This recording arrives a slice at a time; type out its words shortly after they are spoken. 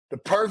The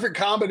perfect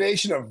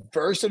combination of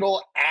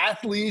versatile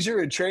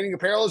athleisure and training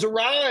apparel has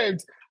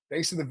arrived.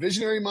 Thanks to the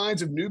visionary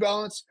minds of New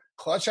Balance,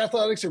 Clutch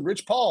Athletics, and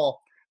Rich Paul,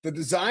 the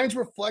designs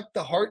reflect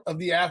the heart of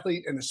the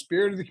athlete and the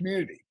spirit of the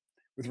community.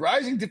 With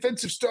rising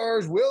defensive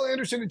stars Will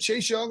Anderson and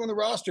Chase Young on the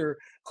roster,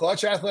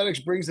 Clutch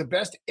Athletics brings the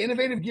best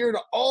innovative gear to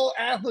all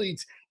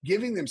athletes,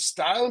 giving them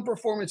style and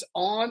performance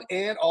on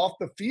and off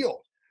the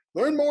field.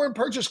 Learn more and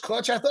purchase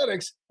Clutch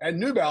Athletics at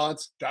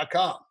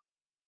newbalance.com.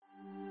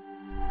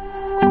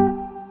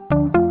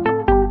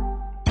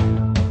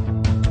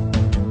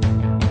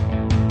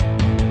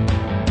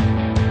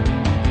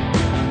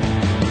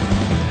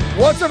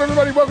 What's up,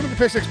 everybody? Welcome to the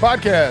Pick Six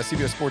Podcast,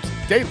 CBS Sports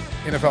Daily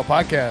NFL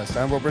Podcast.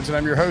 I'm Will Brinson.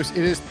 I'm your host.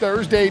 It is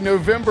Thursday,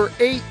 November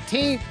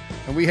 18th,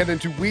 and we head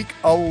into Week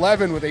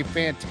 11 with a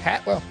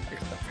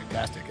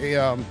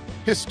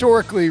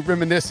historically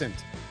reminiscent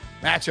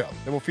matchup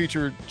that will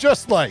feature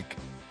just like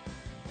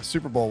a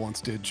Super Bowl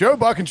once did. Joe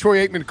Buck and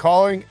Troy Aikman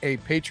calling a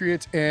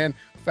Patriots and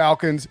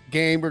Falcons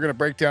game. We're going to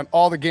break down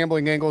all the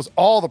gambling angles,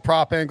 all the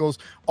prop angles,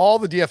 all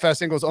the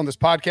DFS angles on this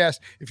podcast.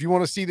 If you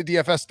want to see the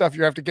DFS stuff,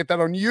 you have to get that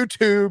on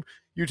YouTube.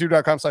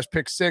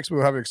 YouTube.com/pick6.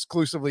 We'll have it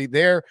exclusively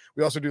there.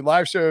 We also do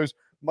live shows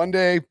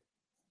Monday,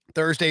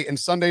 Thursday, and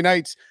Sunday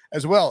nights,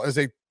 as well as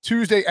a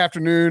Tuesday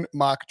afternoon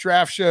mock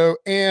draft show,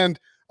 and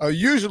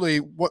usually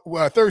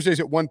Thursdays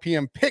at 1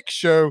 p.m. pick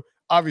show.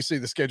 Obviously,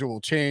 the schedule will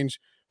change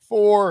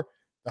for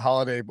the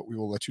holiday, but we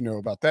will let you know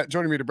about that.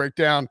 Joining me to break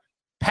down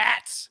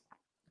Pats,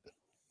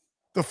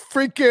 the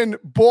freaking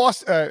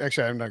boss.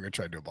 Actually, I'm not going to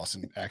try to do a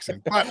Boston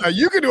accent, but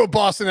you can do a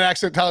Boston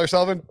accent, Tyler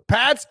Sullivan.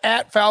 Pats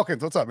at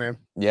Falcons. What's up, man?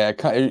 Yeah,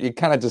 it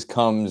kind of just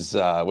comes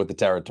with the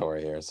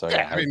territory here. So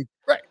yeah, I mean,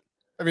 right.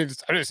 I mean,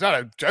 it's not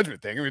a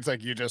judgment thing. I mean, it's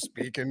like you just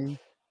speak and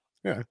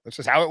that's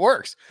just how it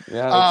works.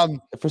 Yeah.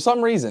 For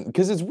some reason,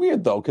 because it's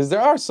weird though, because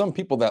there are some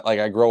people that like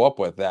I grow up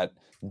with that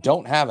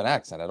don't have an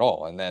accent at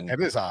all, and then it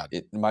is odd.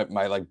 My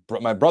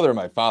brother and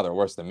my father are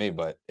worse than me,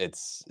 but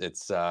it's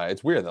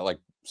weird that like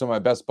some of my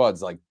best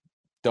buds like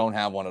don't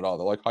have one at all.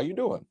 They're like, "How you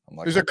doing?" I'm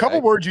like, there's a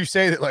couple words you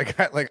say that like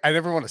I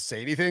never want to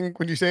say anything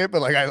when you say it,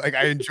 but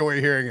I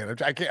enjoy hearing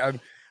it. I can't.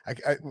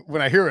 I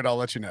when I hear it, I'll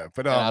let you know.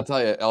 But I'll tell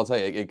you,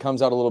 it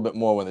comes out a little bit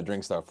more when the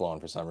drinks start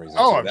flowing for some reason.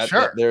 Oh, I'm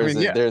sure.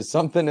 There's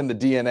something in the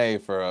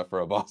DNA for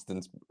a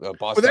Boston.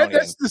 But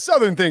that's the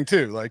Southern thing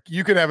too. Like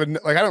you could have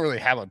I don't really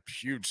have a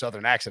huge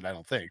Southern accent, I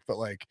don't think, but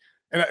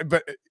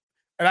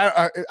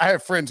I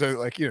have friends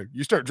who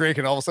you start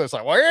drinking, all of a sudden it's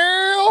like,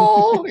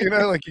 well,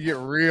 like you get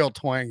real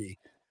twangy.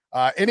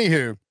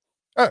 Anywho,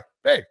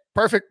 hey,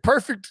 perfect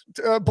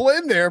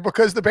blend there,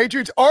 because the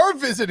Patriots are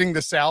visiting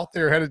the South.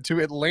 They're headed to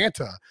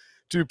Atlanta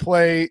to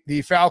play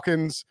the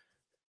Falcons.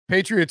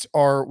 Patriots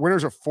are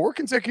winners of 4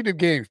 consecutive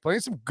games,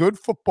 playing some good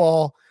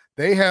football.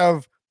 They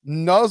have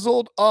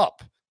nuzzled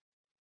up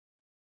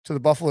to the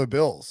Buffalo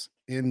Bills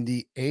in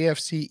the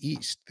AFC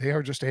East. They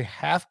are just a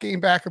half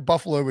game back of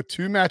Buffalo with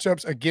 2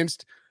 matchups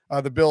against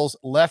the Bills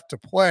left to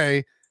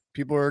play.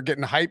 People are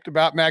getting hyped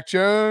about Mac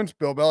Jones.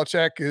 Bill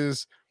Belichick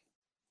is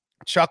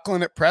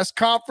chuckling at press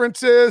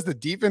conferences. The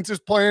defense is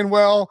playing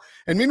well.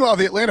 And meanwhile,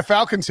 the Atlanta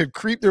Falcons had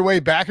creeped their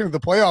way back into the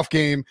playoff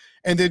game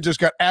and then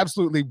just got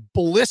absolutely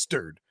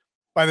blistered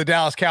by the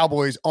Dallas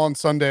Cowboys on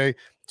Sunday.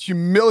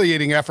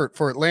 Humiliating effort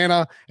for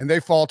Atlanta, and they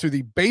fall to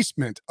the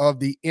basement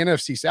of the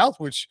NFC South,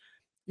 which,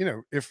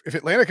 if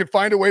Atlanta could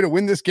find a way to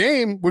win this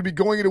game, would be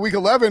going into Week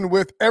 11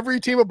 with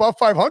every team above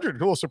 500. A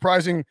little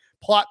surprising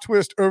plot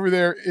twist over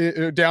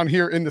there down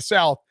here in the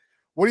South.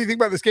 What do you think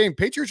about this game?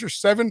 Patriots are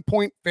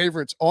 7-point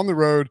favorites on the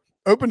road.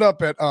 Opened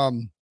up at I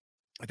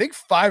think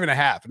 5.5,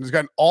 and has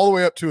gotten all the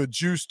way up to a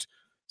juiced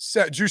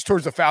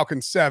towards the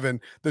Falcons 7.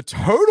 The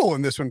total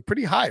in this one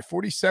pretty high,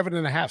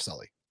 47.5,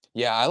 Sully.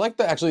 Yeah, I like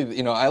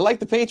I like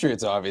the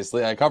Patriots,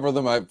 obviously. I cover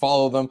them, I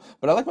follow them,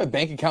 but I like my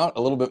bank account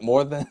a little bit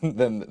more than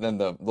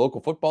the local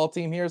football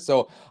team here.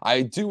 So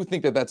I do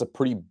think that that's a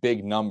pretty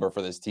big number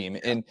for this team.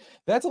 And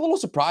that's a little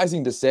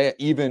surprising to say,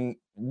 even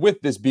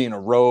with this being a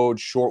road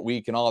short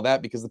week and all of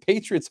that, because the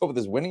Patriots over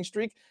this winning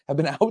streak have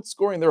been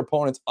outscoring their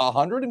opponents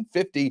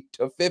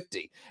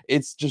 150-50.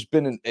 It's just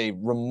been a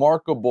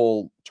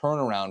remarkable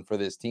turnaround for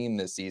this team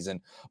this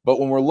season. But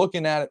when we're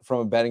looking at it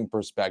from a betting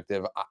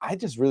perspective, I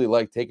just really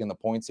like taking the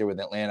points here with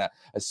Atlanta,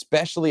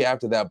 especially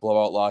after that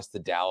blowout loss to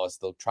Dallas.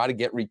 They'll try to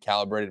get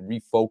recalibrated,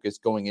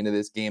 refocused going into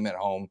this game at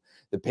home.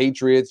 The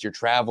Patriots, you're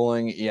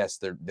traveling. Yes,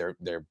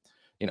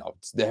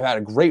 they've had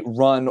a great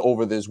run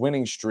over this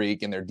winning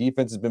streak, and their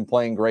defense has been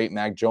playing great.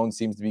 Mac Jones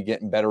seems to be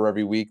getting better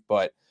every week,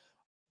 but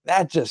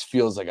that just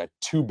feels like a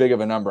too big of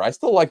a number. I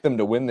still like them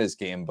to win this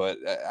game, but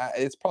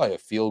it's probably a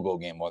field goal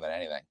game more than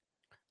anything.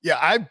 Yeah,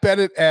 I bet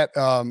it at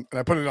and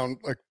I put it on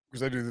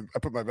because I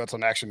put my bets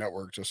on Action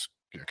Network just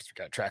because we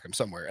got to track them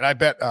somewhere. And I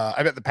bet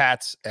the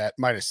Pats at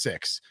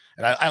 -6,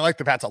 and I like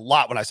the Pats a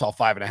lot when I saw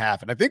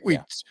 5.5. And I think we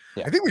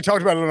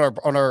talked about it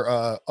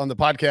on the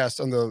podcast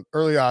on the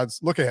early odds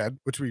look ahead,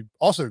 which you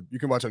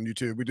can watch on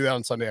YouTube. We do that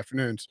on Sunday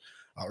afternoons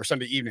or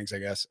Sunday evenings, I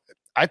guess.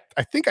 I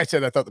think I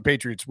said I thought the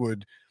Patriots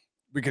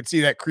we could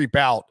see that creep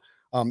out.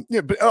 But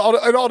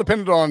it all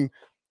depended on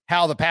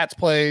how the Pats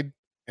played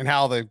and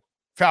how the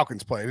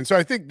Falcons played. And so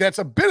I think that's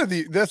a bit of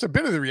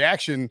the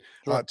reaction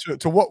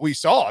to what we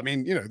saw. I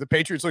mean, the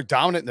Patriots looked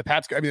dominant and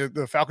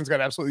the Falcons got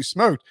absolutely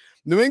smoked.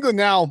 New England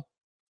now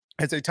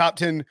has a top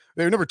 10.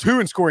 They were number 2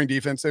 in scoring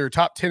defense. They were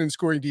top 10 in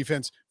scoring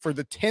defense for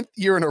the 10th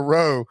year in a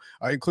row,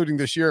 including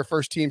this year,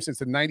 first team since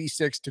the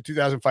 96 to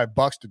 2005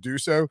 Bucks to do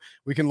so.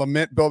 We can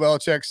lament Bill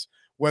Belichick's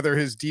whether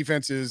his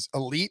defense is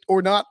elite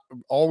or not,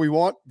 all we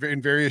want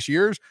in various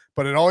years,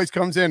 but it always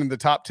comes in the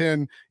top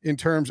 10 in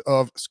terms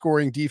of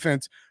scoring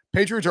defense.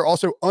 Patriots are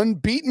also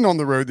unbeaten on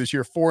the road this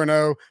year,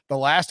 4-0. The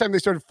last time they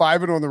started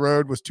 5-0 on the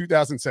road was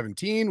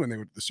 2017 when they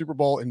went to the Super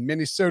Bowl in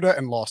Minnesota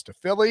and lost to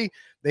Philly.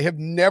 They have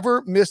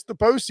never missed the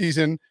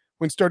postseason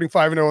when starting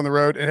 5-0 on the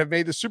road and have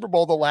made the Super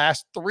Bowl the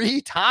last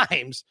 3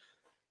 times.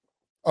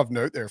 Of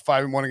note, they're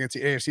 5-1 against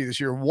the AFC this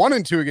year,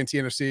 1-2 against the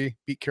NFC,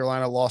 beat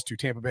Carolina, lost to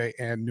Tampa Bay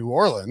and New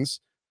Orleans.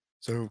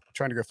 So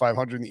trying to go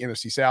 500 in the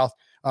NFC South.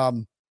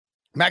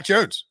 Mac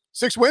Jones,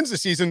 6 wins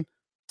this season,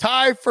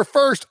 tie for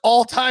first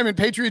all time in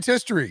Patriots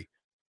history.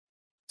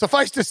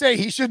 Suffice to say,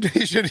 he should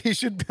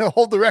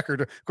hold the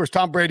record. Of course,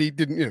 Tom Brady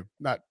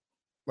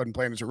wasn't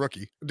playing as a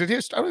rookie. Did he?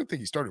 I don't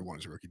think he started one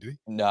as a rookie, did he?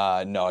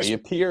 No, he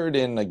appeared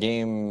in a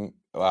game,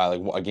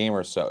 like a game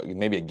or so,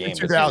 maybe a game. In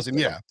 2000,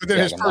 yeah. But then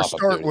his first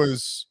start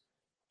was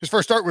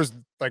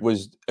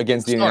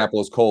against the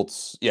Indianapolis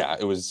Colts. Yeah,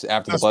 it was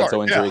after the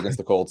Bledsoe injury against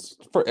the Colts.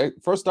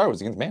 First start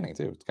was against Manning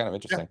too. It's kind of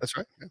interesting. Yeah, that's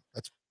right. Yeah,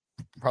 that's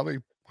probably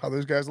how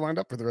those guys lined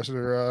up for the rest of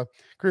their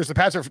careers. The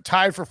Pats are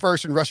tied for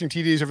first in rushing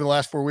TDs over the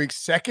last 4 weeks,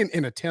 second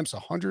in attempts,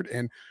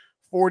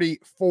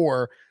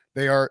 144.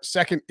 They are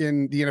second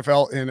in the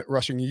NFL in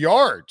rushing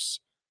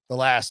yards the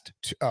last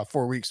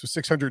 4 weeks with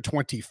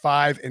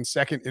 625, and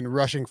second in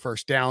rushing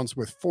first downs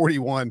with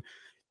 41.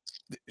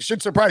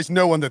 Should surprise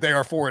no one that they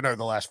are 4-0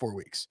 the last 4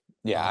 weeks.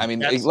 Yeah, I mean,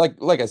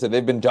 like I said,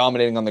 they've been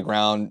dominating on the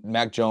ground.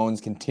 Mac Jones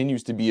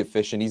continues to be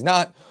efficient. He's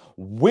not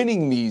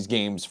winning these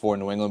games for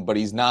New England, but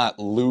he's not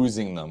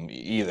losing them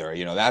either.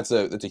 That's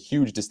a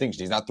huge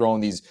distinction. He's not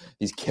throwing these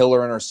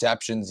killer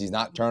interceptions. He's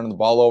not turning the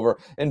ball over.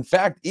 In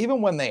fact,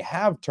 even when they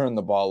have turned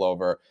the ball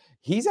over,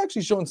 he's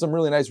actually shown some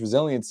really nice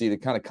resiliency to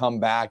kind of come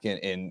back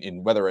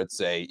in whether it's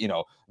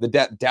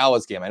the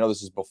Dallas game. I know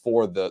this is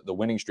before the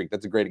winning streak.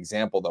 That's a great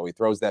example, though. He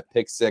throws that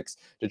pick 6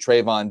 to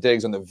Trayvon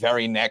Diggs on the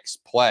very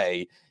next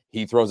play.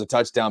 He throws a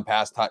touchdown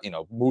pass,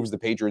 moves the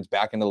Patriots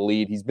back into the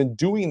lead. He's been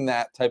doing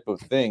that type of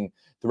thing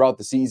throughout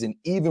the season,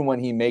 even when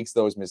he makes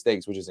those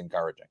mistakes, which is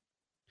encouraging.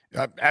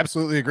 I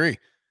absolutely agree.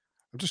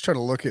 I'm just trying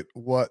to look at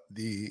what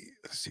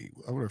let's see.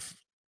 Let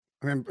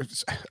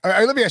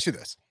me ask you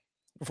this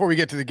before we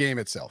get to the game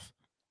itself.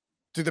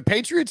 Did the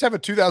Patriots have a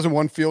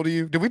 2001 feel to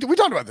you? We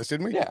talked about this,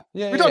 didn't we? Yeah.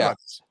 We talked about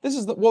this. This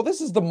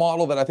is the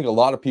model that I think a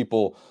lot of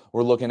people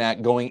were looking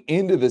at going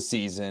into the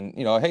season.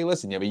 Hey,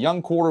 listen, you have a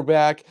young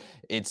quarterback.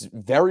 It's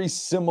very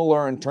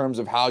similar in terms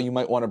of how you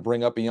might want to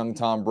bring up a young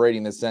Tom Brady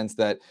in the sense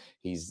that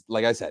he's,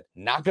 like I said,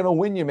 not going to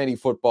win you many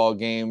football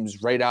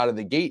games right out of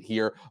the gate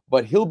here,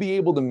 but he'll be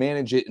able to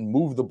manage it and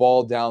move the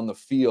ball down the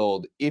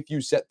field if you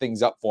set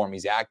things up for him.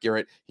 He's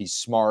accurate. He's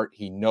smart.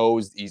 He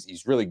knows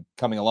he's really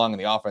coming along in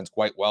the offense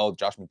quite well.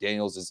 Josh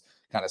McDaniels has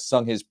kind of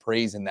sung his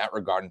praise in that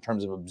regard in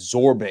terms of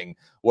absorbing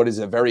what is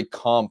a very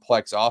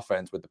complex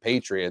offense with the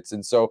Patriots.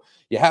 And so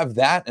you have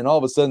that, and all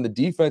of a sudden the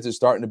defense is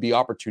starting to be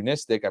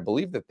opportunistic. I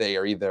believe that they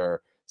are either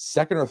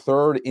second or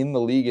third in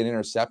the league in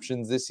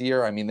interceptions this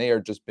year. I mean, they are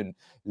just been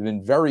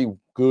very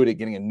good at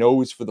getting a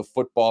nose for the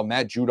football.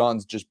 Matt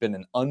Judon's just been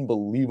an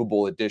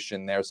unbelievable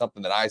addition there.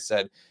 Something that I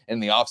said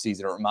in the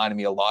offseason, it reminded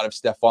me a lot of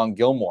Stephon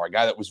Gilmore, a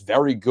guy that was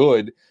very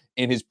good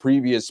in his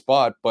previous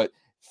spot, but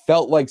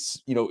felt like,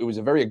 it was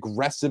a very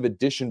aggressive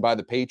addition by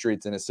the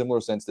Patriots in a similar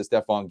sense to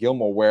Stephon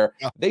Gilmore, where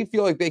they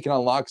feel like they can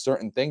unlock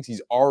certain things.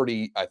 He's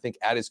already, I think,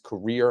 at his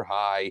career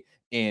high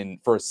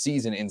for a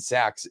season in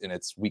sacks, and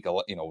it's it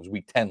was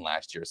week 10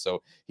 last year.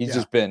 So he's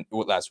just been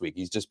last week.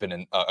 He's just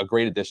been a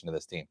great addition to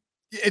this team.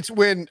 It's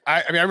when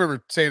I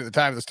remember saying at the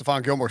time of the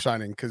Stephon Gilmore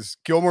signing, because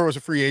Gilmore was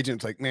a free agent.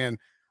 It's like, man,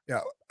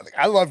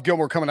 I love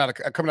Gilmore coming out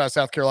of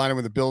South Carolina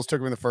when the Bills took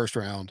him in the first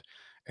round.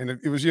 And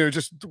it was,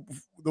 just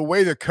the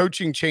way the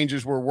coaching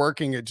changes were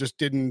working.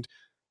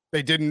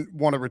 They didn't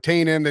want to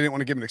retain him. They didn't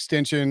want to give him an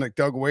extension. Like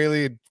Doug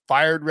Whaley had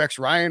fired Rex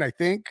Ryan, I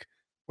think,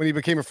 when he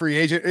became a free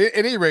agent. At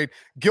any rate,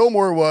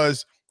 Gilmore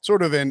was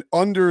sort of an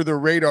under the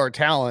radar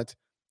talent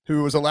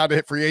who was allowed to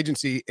hit free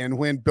agency. And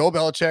when Bill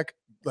Belichick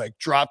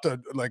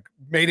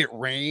made it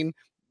rain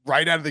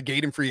right out of the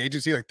gate in free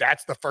agency,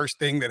 that's the first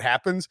thing that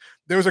happens.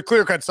 There was a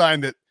clear cut sign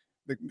that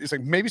it's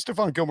like maybe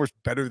Stephon Gilmore's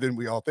better than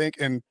we all think,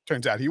 and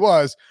turns out he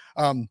was.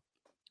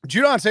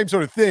 Judon, same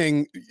sort of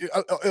thing,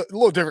 a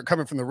little different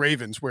coming from the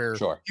Ravens, where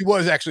he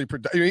was actually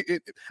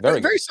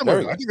very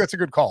similar. I think that's a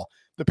good call.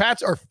 The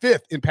Pats are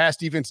 5th in pass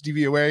defense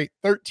DVOA,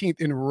 13th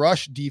in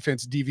rush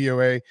defense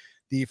DVOA.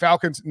 The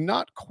Falcons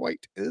not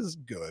quite as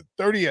good,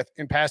 30th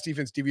in pass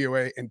defense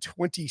DVOA and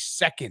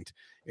 22nd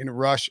in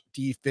rush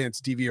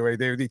defense DVOA.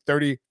 They're the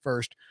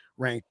 31st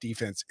ranked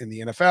defense in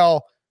the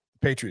NFL.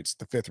 Patriots,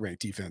 the 5th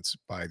ranked defense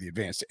by the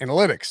advanced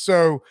analytics.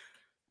 So,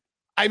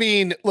 I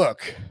mean,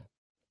 look,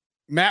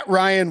 Matt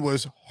Ryan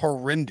was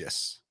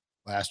horrendous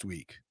last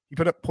week. He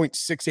put up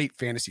 0.68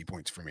 fantasy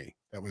points for me.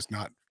 That was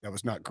not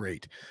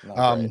great.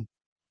 Not great.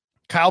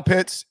 Kyle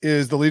Pitts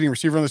is the leading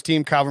receiver on this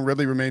team. Calvin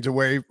Ridley remains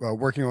away,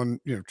 working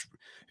on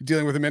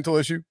dealing with a mental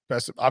issue.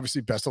 Best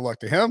of luck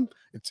to him.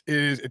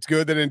 It's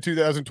good that in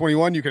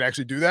 2021 you could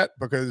actually do that,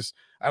 because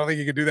I don't think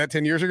you could do that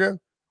 10 years ago.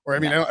 Or I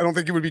don't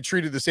think it would be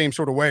treated the same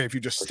sort of way if you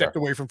just stepped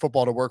away from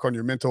football to work on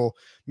your mental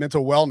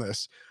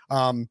wellness.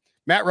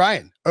 Matt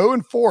Ryan,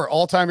 0-4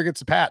 all time against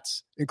the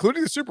Pats,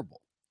 including the Super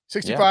Bowl.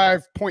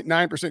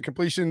 65.9%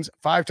 completions,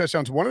 5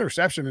 touchdowns, 1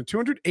 interception, and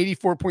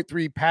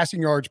 284.3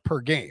 passing yards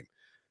per game.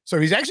 So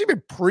he's actually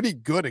been pretty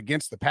good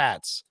against the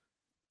Pats,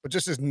 but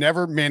just has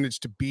never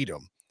managed to beat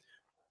them.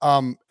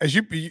 As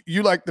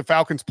you like the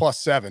Falcons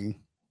 +7.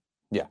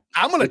 Yeah.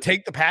 I'm going to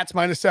take the Pats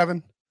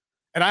 -7.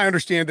 And I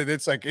understand that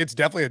it's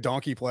definitely a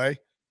donkey play.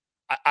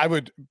 I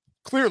would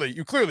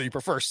you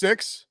prefer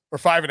 6 or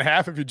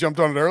 5.5 if you jumped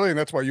on it early, and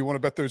that's why you want to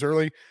bet those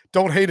early.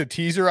 Don't hate a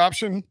teaser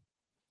option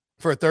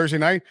for a Thursday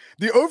night.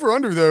 The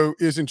over-under, though,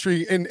 is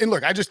intriguing. And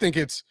look, I just think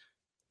it's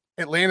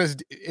Atlanta's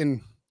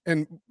and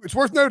it's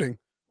worth noting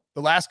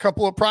the last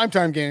couple of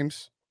primetime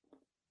games.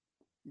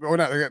 Or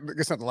not, I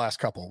guess not the last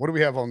couple. What do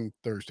we have on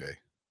Thursday?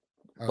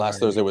 Last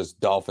Thursday was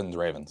Dolphins,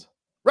 Ravens.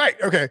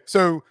 Right. Okay.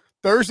 So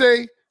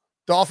Thursday,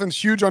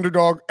 Dolphins, huge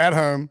underdog at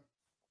home,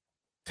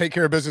 take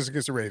care of business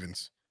against the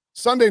Ravens.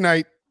 Sunday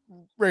night,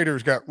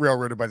 Raiders got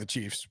railroaded by the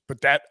Chiefs,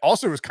 but that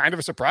also was kind of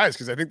a surprise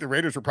because I think the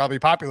Raiders were probably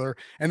popular.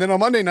 And then on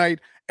Monday night,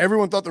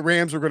 everyone thought the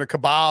Rams were going to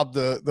kebab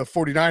the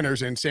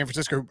 49ers, and San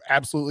Francisco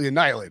absolutely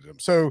annihilated them.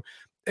 So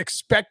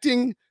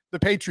expecting the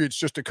Patriots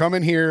just to come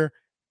in here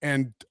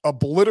and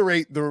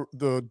obliterate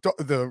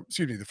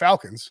the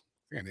Falcons,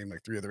 I think I named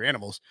like 3 other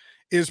animals,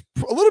 is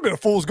a little bit of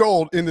fool's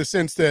gold in the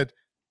sense that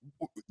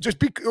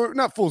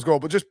not fool's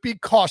gold, but just be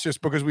cautious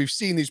because we've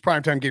seen these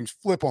primetime games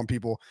flip on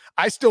people.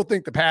 I still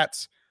think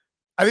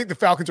I think the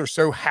Falcons are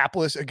so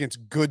hapless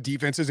against good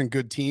defenses and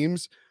good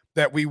teams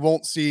that we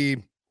won't see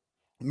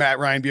Matt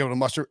Ryan be able to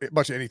muster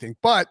much of anything.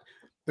 But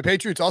the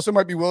Patriots also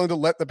might be willing to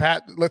let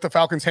the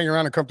Falcons hang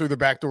around and come through the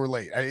back door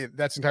late.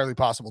 That's entirely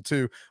possible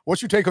too.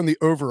 What's your take on the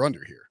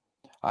over/under here?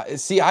 I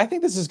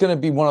think this is going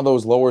to be one of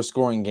those lower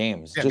scoring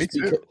games. Yeah,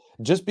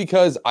 Just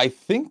because I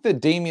think that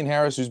Damian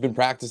Harris, who's been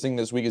practicing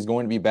this week, is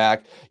going to be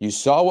back. You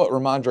saw what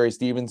Ramondre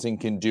Stevenson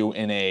can do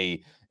in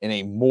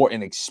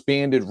an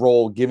expanded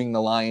role, giving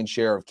the lion's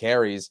share of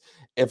carries.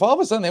 If all of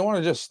a sudden they want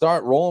to just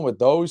start rolling with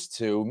those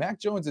two, Mac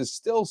Jones is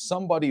still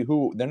somebody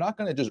who they're not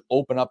going to just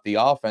open up the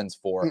offense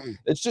for. Mm-mm.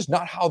 It's just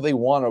not how they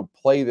want to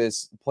play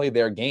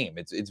their game.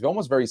 It's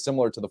almost very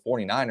similar to the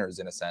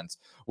 49ers in a sense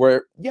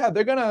where,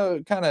 they're going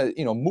to kind of,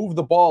 move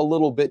the ball a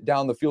little bit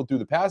down the field through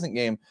the passing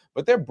game,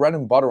 but their bread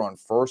and butter on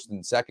first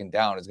and second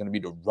down is going to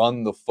be to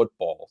run the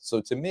football.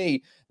 So to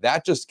me,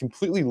 that just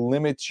completely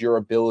limits your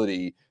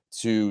ability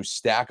to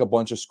stack a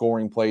bunch of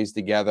scoring plays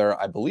together.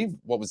 I believe,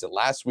 what was it,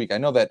 last week? I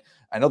know the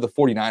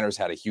 49ers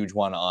had a huge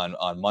one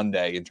on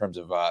Monday in terms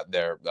of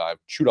their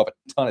chewed up a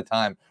ton of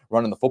time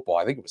running the football.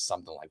 I think it was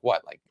something like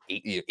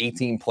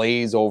 18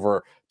 plays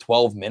over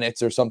 12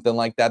 minutes or something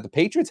like that. The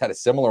Patriots had a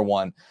similar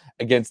one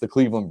against the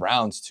Cleveland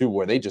Browns too,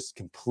 where they just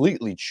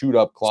completely chewed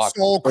up clock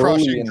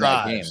early in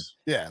that game.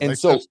 Yeah. And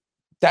so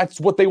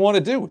that's what they want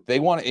to do. They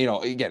want to,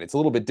 again, it's a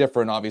little bit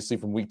different, obviously,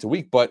 from week to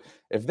week, but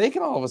if they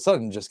can all of a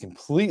sudden just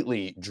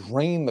completely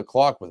drain the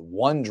clock with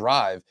one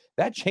drive,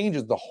 that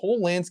changes the whole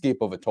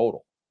landscape of a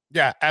total.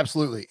 Yeah,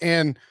 absolutely.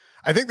 And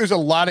I think there's a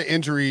lot of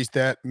injuries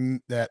that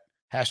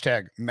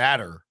hashtag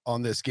matter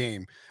on this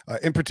game.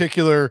 In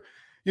particular,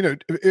 when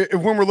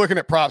we're looking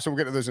at props, and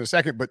we'll get to those in a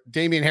second, but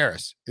Damian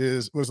Harris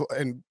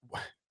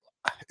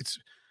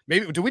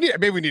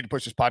maybe we need to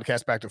push this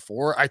podcast back to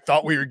 4. I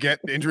thought we would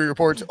get injury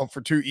reports for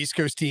 2 East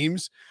Coast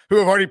teams who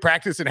have already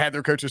practiced and had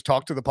their coaches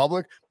talk to the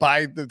public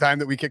by the time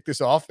that we kick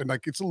this off. And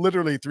it's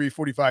literally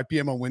 3:45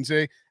 p.m. on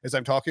Wednesday as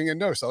I'm talking. And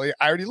no, Sully,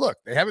 I already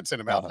looked. They haven't sent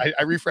him out.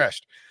 I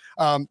refreshed.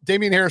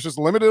 Damian Harris was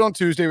limited on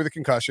Tuesday with a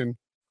concussion.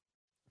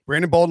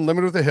 Brandon Bolden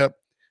limited with a hip.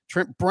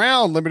 Trent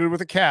Brown limited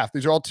with a calf.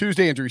 These are all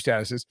Tuesday injury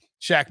statuses.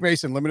 Shaq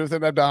Mason limited with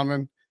an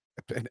abdomen.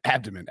 And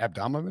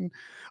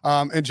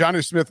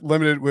Jonnu Smith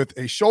limited with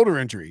a shoulder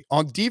injury.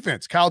 On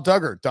defense, Kyle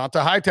Duggar,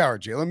 Donta Hightower,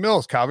 Jalen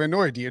Mills, Kyle Van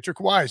Noy, Dietrich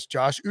Wise,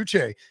 Josh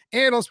Uche,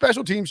 and on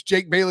special teams,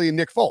 Jake Bailey and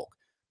Nick Folk.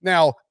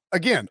 Now,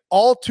 again,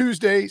 all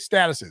Tuesday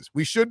statuses.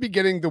 We should be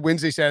getting the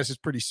Wednesday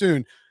statuses pretty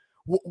soon.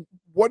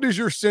 What is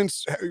your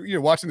sense,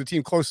 watching the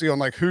team closely on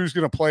who's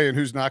going to play and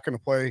who's not going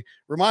to play?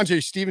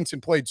 Ramondre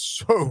Stevenson played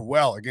so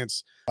well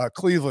against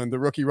Cleveland, the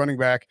rookie running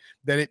back,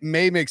 that it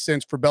may make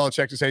sense for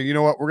Belichick to say, you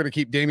know what, we're going to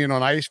keep Damian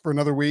on ice for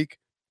another week.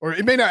 Or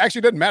it may not,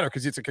 actually doesn't matter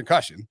because it's a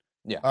concussion.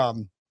 Yeah.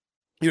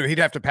 He'd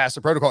have to pass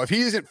the protocol. If he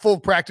isn't full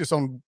practice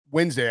on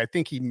Wednesday, I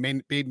think he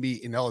may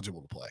be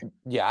ineligible to play.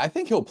 Yeah, I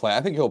think he'll play.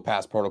 I think he'll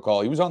pass protocol.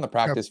 He was on the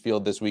practice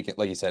field this week,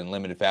 like you said, in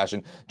limited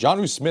fashion.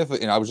 Jonnu Smith,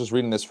 and I was just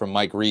reading this from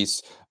Mike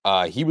Reese.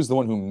 He was the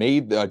one who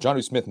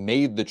Jonnu Smith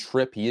made the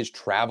trip. He is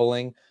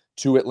traveling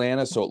to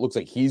Atlanta, so it looks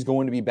like he's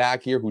going to be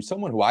back here. Who's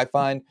someone who I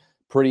find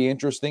pretty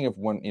interesting if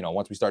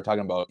once we start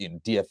talking about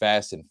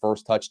DFS and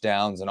first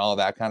touchdowns and all of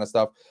that kind of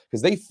stuff,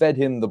 because they fed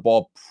him the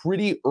ball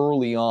pretty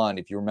early on.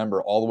 If you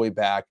remember, all the way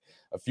back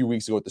a few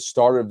weeks ago at the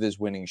start of this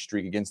winning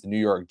streak against the New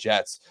York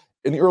Jets,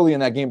 early in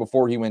that game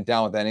before he went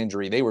down with that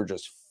injury, they were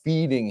just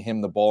feeding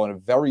him the ball in a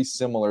very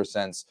similar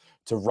sense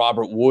to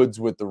Robert Woods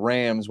with the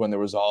Rams when there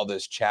was all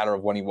this chatter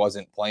of when he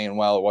wasn't playing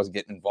well or wasn't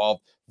getting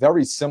involved.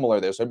 Very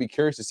similar there. So I'd be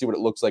curious to see what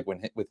it looks like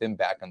with him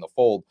back in the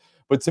fold.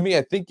 But to me,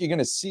 I think you're going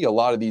to see a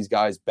lot of these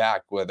guys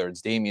back, whether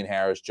it's Damian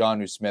Harris,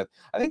 Jonnu Smith.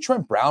 I think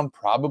Trent Brown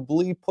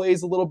probably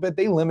plays a little bit.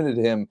 They limited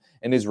him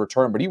in his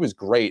return, but he was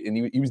great, and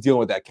he was dealing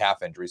with that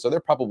calf injury. So they're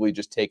probably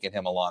just taking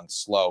him along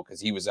slow because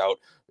he was out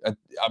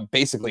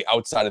basically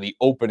outside of the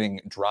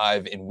opening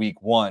drive in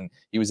week 1.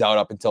 He was out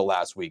up until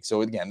last week.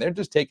 So again, they're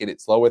just taking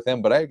it slow with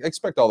him, but I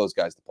expect all those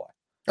guys to play.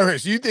 Okay,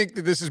 so you think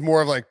that this is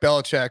more of like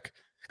Belichick?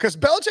 Because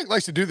Belichick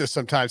likes to do this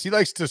sometimes. He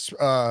likes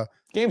to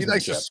he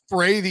likes to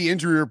spray the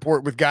injury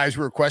report with guys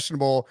who are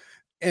questionable,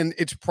 and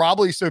it's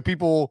probably so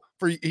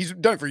he's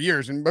done it for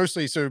years, and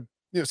mostly so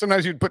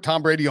sometimes you'd put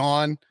Tom Brady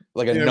on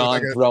like a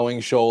non-throwing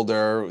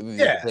shoulder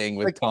thing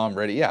with Tom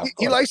Brady. Yeah,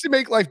 he likes to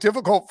make life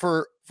difficult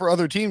for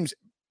other teams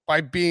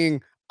by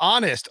being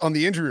honest on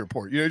the injury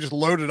report. Just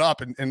load it up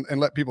and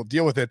let people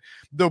deal with it.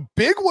 The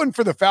big one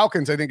for the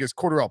Falcons, I think, is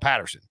Cordarrelle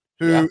Patterson,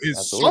 who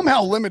is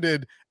somehow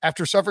limited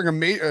after suffering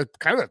a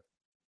kind of a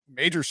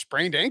major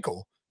sprained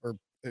ankle, or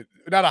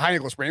not a high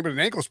ankle sprain, but an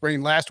ankle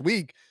sprain last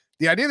week.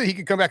 The idea that he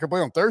could come back and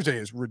play on Thursday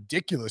is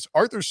ridiculous.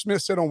 Arthur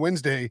Smith said on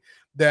Wednesday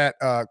that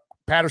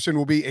Patterson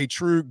will be a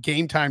true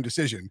game time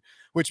decision,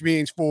 which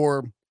means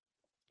for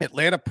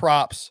Atlanta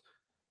props,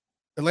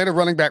 Atlanta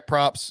running back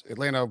props,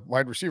 Atlanta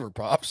wide receiver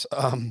props,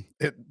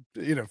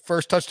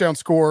 first touchdown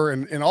score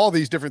and all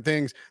these different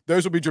things,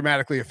 those will be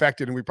dramatically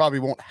affected, and we probably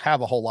won't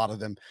have a whole lot of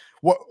them.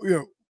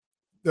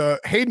 The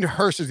Hayden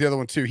Hurst is the other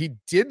one too. He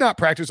did not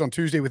practice on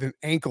Tuesday with an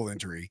ankle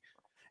injury.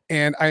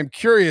 And I'm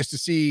curious to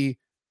see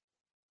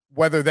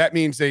whether that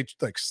means they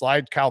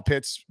slide Kyle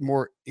Pitts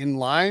more in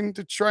line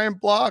to try and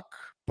block.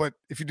 But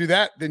if you do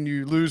that, then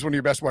you lose one of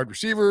your best wide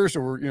receivers,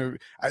 or,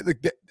 I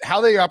think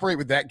how they operate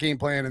with that game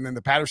plan. And then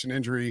the Patterson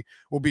injury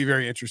will be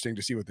very interesting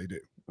to see what they do.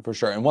 For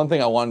sure. And one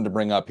thing I wanted to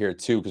bring up here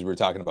too, because we were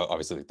talking about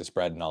obviously the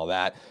spread and all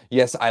that.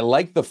 Yes, I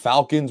like the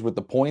Falcons with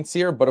the points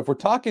here, but if we're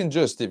talking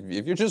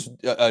if you're just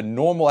a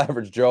normal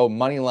average Joe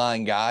money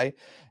line guy,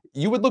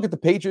 you would look at the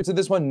Patriots in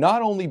this one,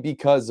 not only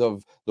because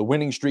of the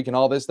winning streak and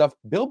all this stuff.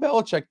 Bill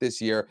Belichick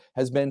this year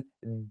has been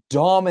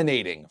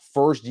dominating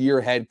first-year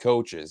head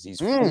coaches.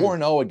 He's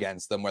 4-0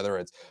 against them, whether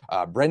it's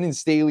Brendan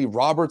Staley,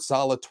 Robert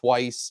Saleh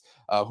twice.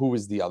 Who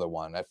was the other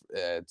one?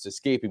 It's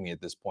escaping me at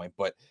this point,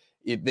 but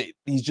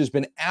he's just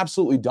been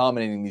absolutely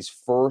dominating these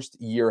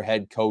first-year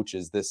head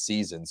coaches this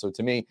season. So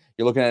to me,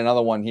 you're looking at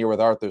another one here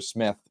with Arthur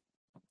Smith.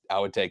 I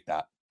would take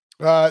that.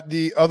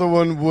 The other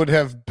one would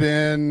have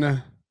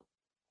been...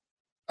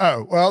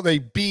 Oh, well, they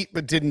beat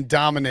but didn't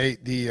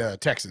dominate the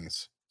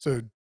Texans. So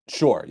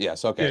sure,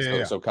 yes, okay.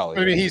 Yeah. So Cully.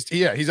 I mean,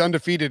 he's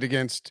undefeated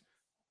against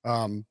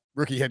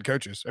rookie head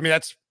coaches. I mean,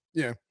 that's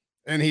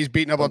and he's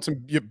beating up on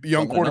some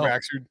young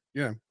quarterbacks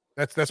who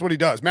that's what he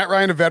does. Matt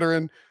Ryan, a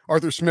veteran.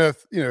 Arthur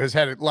Smith, has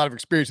had a lot of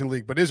experience in the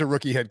league, but is a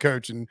rookie head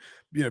coach, and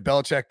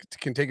Belichick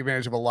can take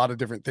advantage of a lot of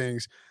different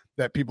things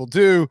that people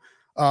do.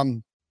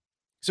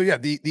 So yeah,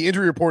 the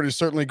injury report is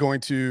certainly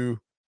going to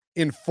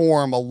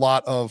inform a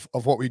lot of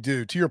what we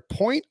do. To your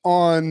point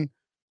on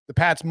the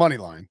Pats money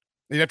line,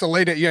 you have to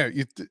lay that.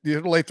 You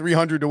have to lay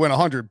 300 to win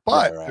 100.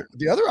 But right.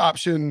 The other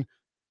option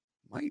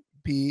might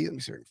be, let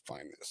me see if I can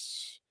find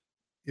this.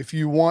 If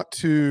you want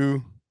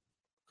to,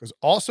 because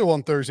also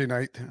on Thursday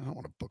night, I don't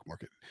want to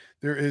bookmark it.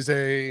 There is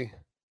a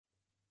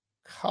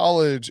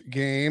college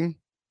game.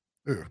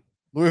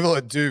 Louisville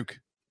at Duke.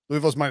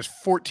 Louisville's minus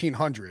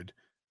 1,400.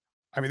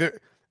 I mean, it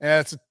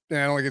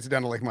only gets it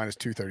down to like minus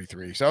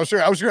 233. So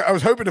I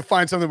was hoping to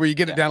find something where you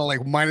get it down to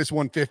like minus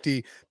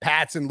 150.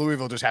 Pats and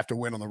Louisville just have to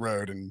win on the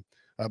road, and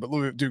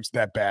but Duke's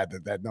that bad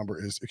that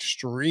number is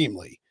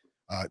extremely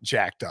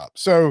jacked up.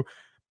 So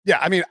yeah,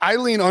 I mean, I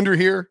lean under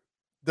here.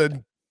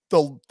 The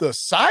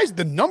size,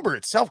 the number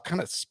itself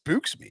kind of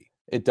spooks me.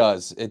 It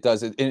does.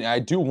 And I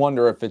do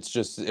wonder if it's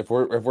just if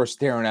we're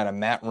staring at a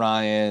Matt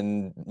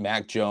Ryan,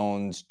 Mac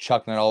Jones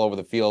chucking it all over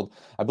the field.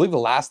 I believe the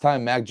last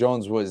time Mac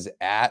Jones was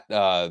at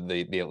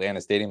the Atlanta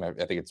Stadium, I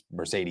think it's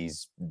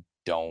Mercedes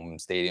Dome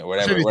Stadium,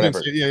 whatever.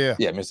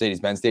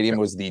 Mercedes-Benz Stadium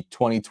was the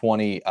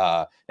 2020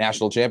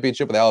 national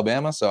championship with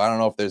Alabama. So I don't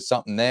know if there's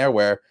something there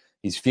where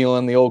he's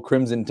feeling the old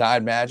Crimson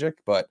Tide magic,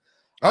 but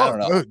I don't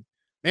know.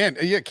 Man,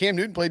 yeah, Cam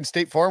Newton played in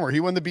State Farm where he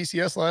won the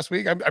BCS last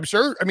week. I'm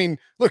sure. I mean,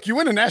 look, you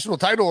win a national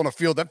title on a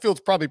field, that field's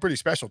probably pretty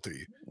special to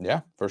you. Yeah,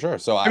 for sure.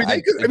 So I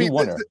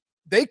wonder.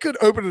 They could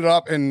open it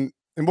up, and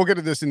we'll get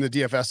to this in the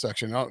DFS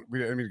section. I don't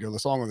mean to go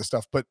this long with this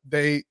stuff, but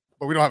we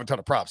don't have a ton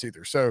of props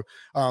either. So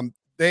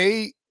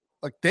they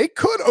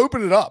could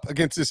open it up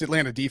against this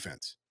Atlanta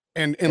defense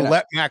and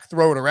let Mac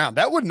throw it around.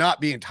 That would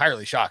not be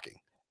entirely shocking.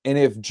 And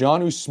if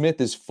Jonnu Smith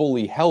is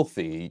fully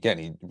healthy, again,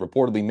 he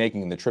reportedly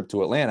making the trip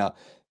to Atlanta,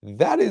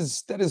 That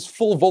is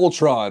full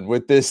Voltron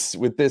with this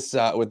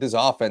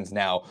offense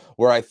now,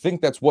 where I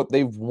think that's what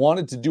they've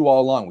wanted to do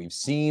all along. We've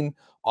seen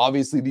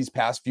obviously these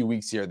past few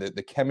weeks here that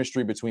the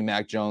chemistry between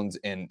Mac Jones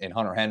and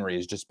Hunter Henry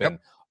has just been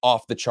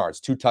off the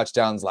charts. 2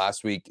 touchdowns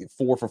last week,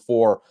 4 for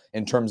 4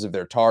 in terms of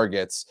their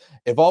targets.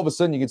 If all of a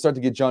sudden you can start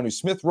to get Jonnu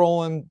Smith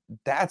rolling,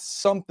 that's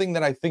something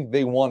that I think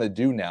they want to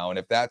do now. And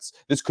if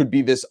this could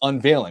be this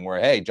unveiling where,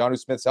 hey, Jonnu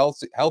Smith's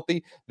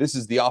healthy, this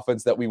is the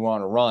offense that we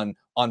want to run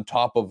on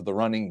top of the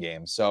running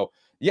game. So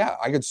yeah,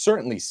 I could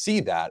certainly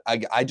see that.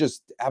 I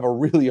just have a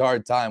really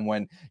hard time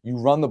when you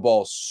run the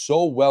ball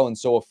so well and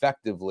so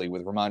effectively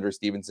with Rhamondre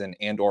Stevenson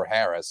and or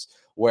Harris,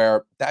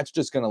 where that's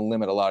just going to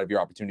limit a lot of your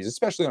opportunities,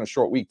 especially on a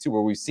short week too,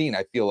 where we've seen,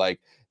 I feel like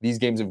these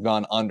games have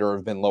gone under,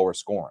 have been lower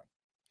scoring.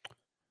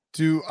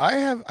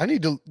 I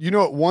need to,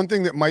 one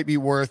thing that might be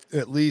worth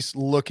at least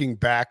looking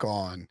back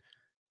on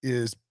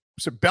is,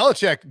 so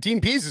Belichick,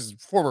 Dean Pease is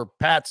former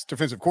Pats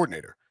defensive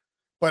coordinator.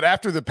 But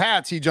after the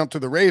Pats, he jumped to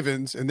the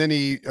Ravens, and then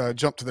he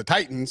jumped to the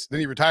Titans. Then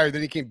he retired.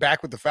 Then he came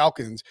back with the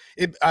Falcons.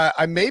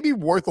 I may be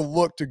worth a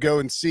look to go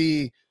and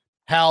see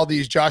how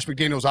these Josh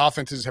McDaniels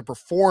offenses have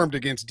performed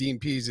against Dean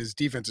Pease's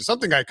defenses.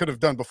 Something I could have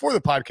done before the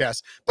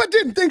podcast, but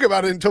didn't think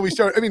about it until we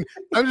started. I mean,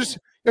 I'm just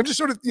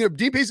sort of,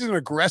 Dean Pease is an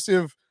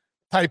aggressive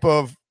type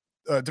of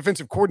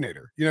defensive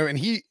coordinator,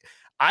 and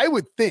I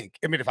would think,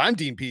 if I'm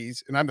Dean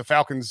Pease and I'm the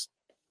Falcons,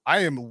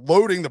 I am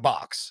loading the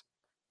box.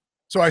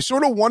 So I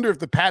sort of wonder if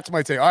the Pats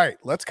might say, all right,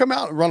 let's come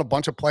out and run a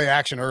bunch of play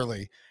action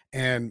early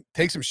and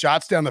take some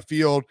shots down the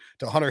field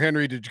to Hunter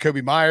Henry, to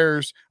Jacoby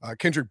Myers,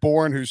 Kendrick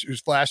Bourne,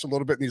 who's flashed a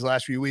little bit in these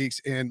last few weeks,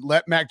 and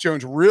let Mac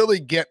Jones really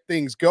get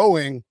things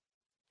going,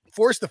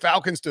 force the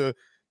Falcons to,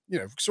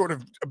 sort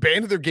of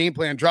abandon their game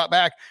plan, drop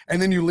back,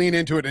 and then you lean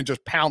into it and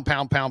just pound.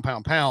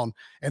 And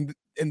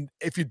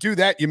if you do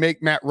that, you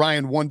make Matt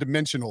Ryan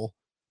one-dimensional,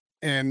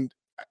 and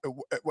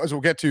as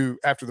we'll get to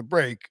after the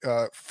break,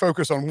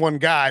 focus on one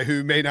guy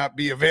who may not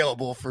be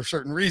available for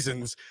certain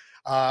reasons.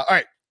 All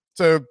right,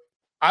 so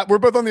we're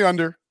both on the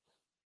under,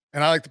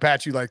 and I like the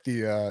Pats. You like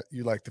the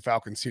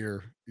Falcons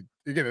here.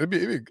 Again, I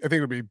think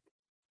it'll be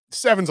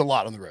 7's a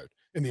lot on the road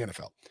in the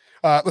NFL.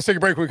 Let's take a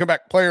break. When we come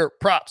back, player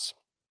props.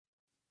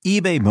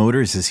 eBay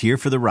Motors is here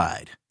for the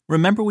ride.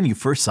 Remember when you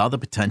first saw the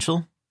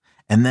potential?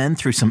 And then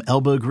through some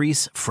elbow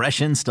grease, fresh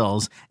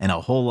installs, and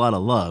a whole lot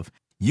of love,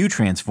 you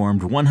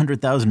transformed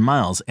 100,000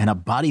 miles and a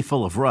body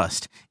full of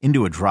rust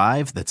into a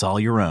drive that's all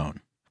your own.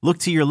 Look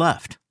to your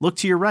left. Look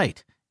to your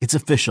right. It's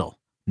official.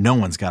 No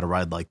one's got a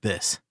ride like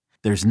this.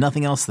 There's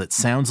nothing else that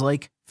sounds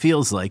like,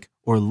 feels like,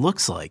 or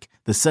looks like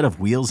the set of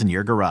wheels in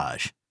your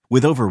garage.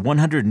 With over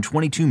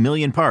 122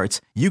 million parts,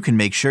 you can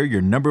make sure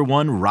your number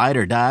one ride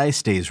or die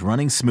stays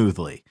running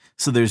smoothly.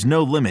 So there's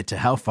no limit to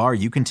how far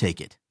you can take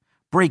it.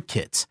 Brake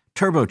kits,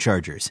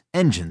 turbochargers,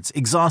 engines,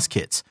 exhaust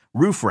kits,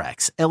 roof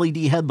racks, LED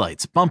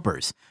headlights,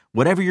 bumpers,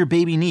 whatever your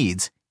baby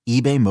needs,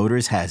 eBay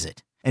Motors has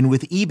it. And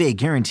with eBay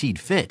Guaranteed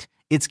Fit,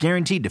 it's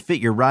guaranteed to fit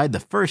your ride the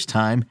first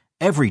time,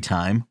 every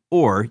time,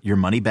 or your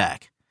money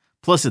back.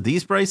 Plus at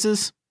these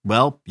prices,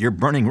 well, you're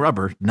burning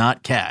rubber,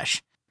 not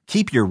cash.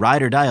 Keep your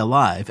ride or die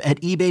alive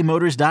at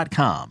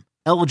ebaymotors.com.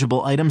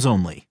 Eligible items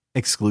only.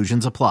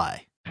 Exclusions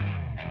apply.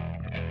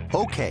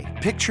 Okay,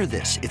 picture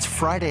this. It's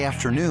Friday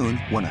afternoon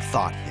when a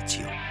thought hits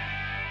you.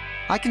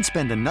 I can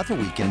spend another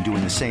weekend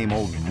doing the same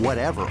old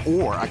whatever,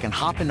 or I can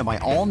hop into my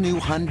all-new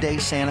Hyundai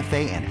Santa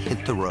Fe and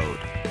hit the road.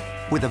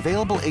 With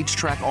available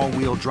H-Track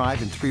all-wheel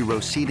drive and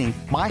 3-row seating,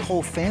 my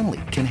whole family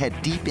can head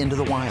deep into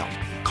the wild.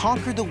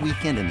 Conquer the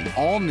weekend in the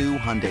all-new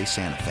Hyundai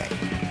Santa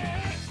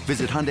Fe.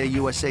 Visit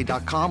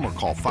HyundaiUSA.com or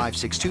call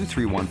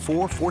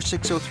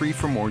 562-314-4603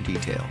 for more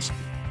details.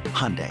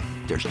 Hyundai,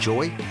 there's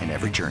joy in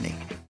every journey.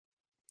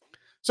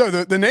 So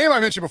the name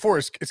I mentioned before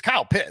is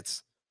Kyle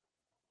Pitts.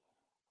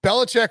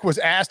 Belichick was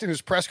asked in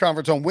his press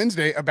conference on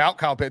Wednesday about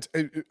Kyle Pitts,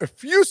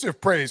 effusive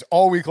praise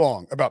all week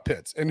long about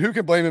Pitts. And who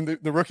can blame him?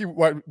 The rookie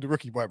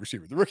wide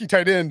receiver, the rookie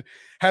tight end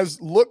has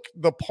looked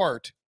the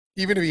part,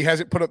 even if he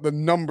hasn't put up the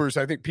numbers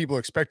I think people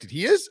expected.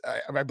 He is,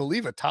 I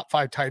believe, a top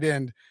 5 tight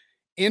end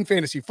in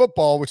fantasy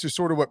football, which is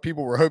sort of what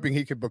people were hoping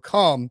he could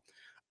become.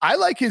 I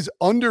like his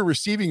under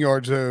receiving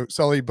yards, though,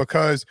 Sully,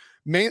 because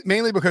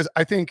mainly because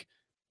I think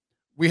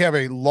we have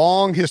a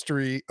long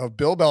history of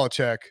Bill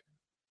Belichick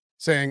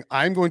saying,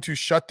 I'm going to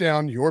shut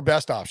down your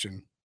best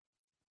option.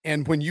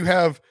 And when you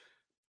have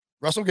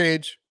Russell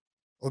Gage,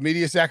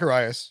 Lamedius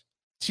Zacharias,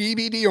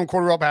 TBD on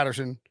Cordarrelle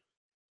Patterson,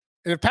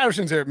 and if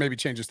Patterson's there, it maybe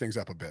changes things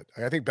up a bit.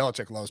 I think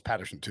Belichick loves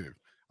Patterson too.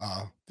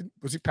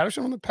 Was he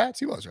Patterson on the Pats?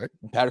 He was, right?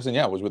 Patterson,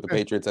 yeah, was with the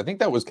Patriots. I think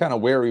that was kind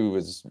of where he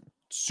was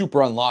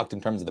super unlocked in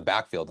terms of the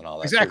backfield and all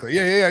that. Exactly.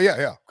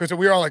 Yeah. Because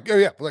we were all like, oh,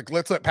 yeah, like,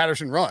 let's let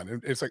Patterson run.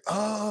 And it's like,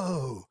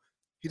 oh,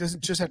 he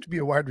doesn't just have to be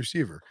a wide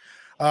receiver.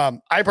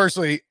 I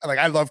personally,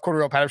 I love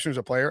Cordarrelle Patterson as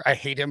a player. I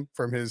hate him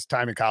from his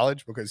time in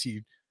college because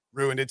he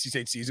ruined NC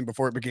State's season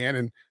before it began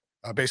and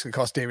basically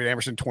cost David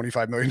Amerson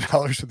 $25 million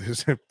with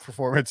his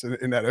performance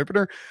in that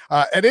opener.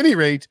 At any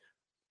rate,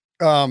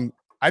 I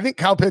think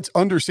Kyle Pitts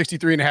under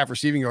 63.5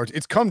 receiving yards.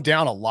 It's come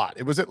down a lot.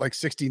 It was at like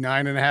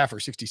 69.5 or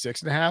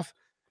 66.5.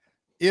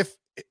 if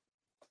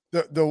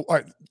all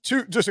right,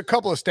 just a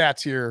couple of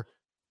stats here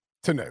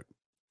to note.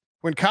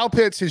 When Kyle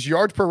Pitts, his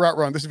yards per route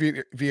run, this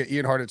is via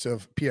Ian Hartitz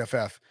of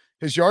PFF,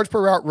 his yards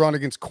per route run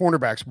against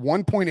cornerbacks,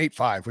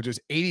 1.85, which is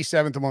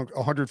 87th among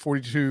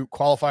 142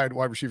 qualified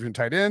wide receivers and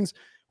tight ends.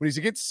 When he's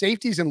against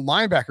safeties and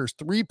linebackers,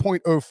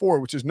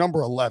 3.04, which is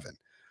number 11.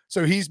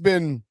 So he's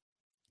been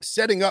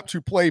setting up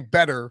to play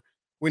better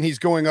when he's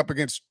going up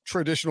against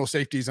traditional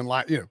safeties and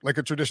like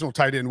a traditional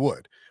tight end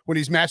would. When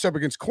he's matched up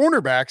against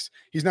cornerbacks,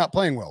 he's not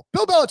playing well.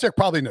 Bill Belichick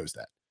probably knows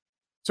that.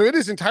 So it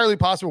is entirely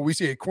possible we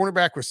see a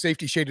cornerback with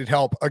safety shaded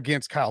help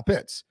against Kyle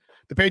Pitts.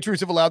 The Patriots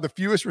have allowed the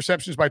fewest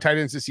receptions by tight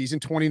ends this season,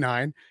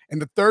 29,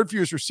 and the third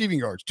fewest receiving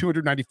yards,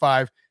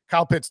 295.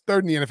 Kyle Pitts,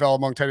 third in the NFL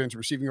among tight ends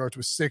receiving yards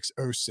with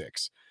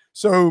 606.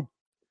 So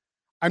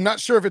I'm not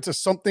sure if it's a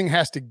something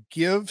has to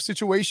give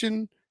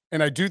situation,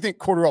 and I do think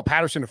Cordarrelle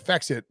Patterson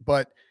affects it,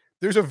 but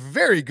there's a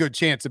very good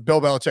chance that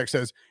Bill Belichick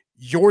says,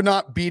 you're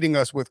not beating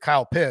us with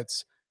Kyle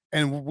Pitts,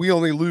 and we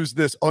only lose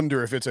this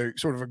under if it's a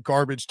sort of a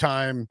garbage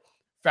time.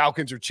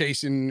 Falcons are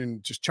chasing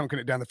and just chunking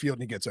it down the field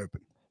and he gets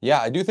open. Yeah,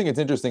 I do think it's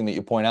interesting that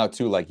you point out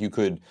too, like you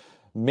could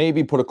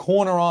maybe put a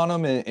corner on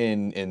him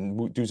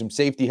and do some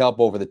safety help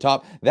over the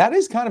top. That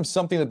is kind of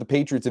something that the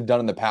Patriots have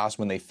done in the past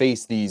when they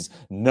face these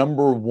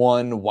number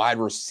one wide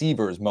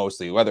receivers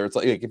mostly, whether it's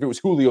like if it was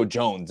Julio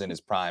Jones in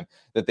his prime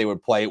that they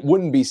would play, it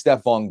wouldn't be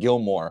Stephon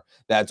Gilmore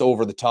that's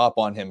over the top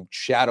on him,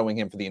 shadowing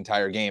him for the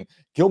entire game.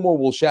 Gilmore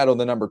will shadow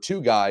the number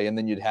 2 guy, and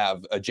then you'd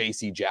have a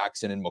J.C.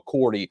 Jackson and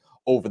McCourty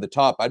over the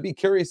top. I'd be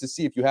curious to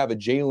see if you have a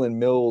Jalen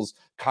Mills,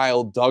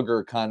 Kyle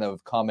Duggar kind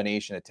of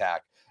combination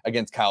attack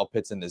against Kyle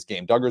Pitts in this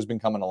game. Duggar's been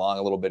coming along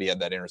a little bit. He had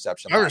that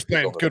interception. Duggar's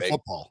playing good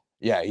football.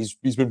 Yeah, he's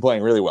been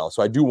playing really well.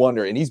 So I do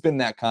wonder, and he's been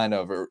that kind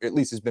of, or at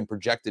least has been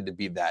projected to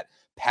be that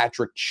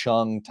Patrick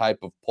Chung type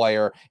of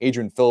player.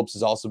 Adrian Phillips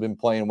has also been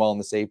playing well in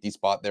the safety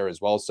spot there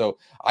as well. So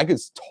I could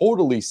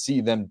totally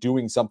see them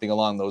doing something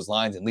along those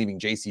lines and leaving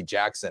J.C.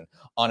 Jackson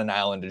on an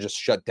island to just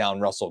shut down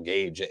Russell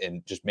Gage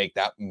and just make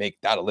that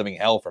a living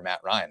hell for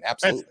Matt Ryan.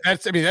 Absolutely.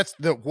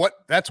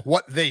 That's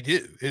what they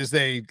do is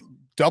they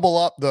double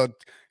up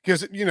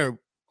because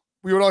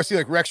we would always see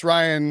like Rex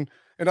Ryan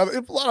and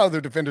a lot of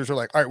other defenders are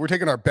like, all right, we're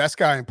taking our best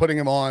guy and putting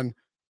him on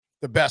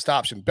the best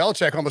option.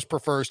 Belichick almost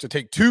prefers to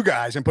take 2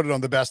 guys and put it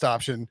on the best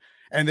option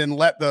and then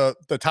let the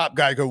top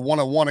guy go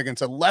one-on-one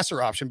against a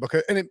lesser option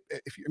because, and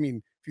if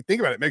you think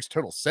about it, it makes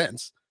total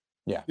sense.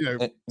 Yeah.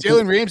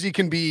 Jalen Ramsey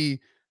can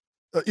be,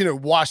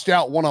 washed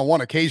out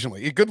one-on-one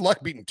occasionally. Good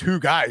luck beating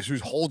 2 guys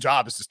whose whole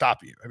job is to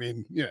stop you.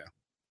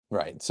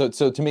 Right. So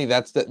to me,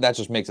 that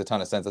just makes a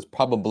ton of sense. That's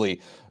probably,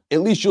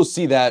 at least you'll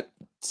see that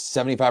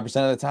 75% of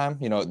the time.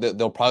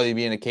 There'll probably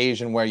be an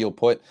occasion where you'll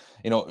put,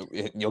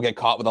 you'll get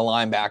caught with a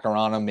linebacker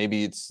on him.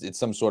 Maybe it's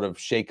some sort of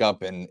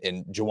shakeup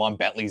and Juwan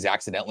Bentley's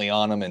accidentally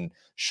on him. And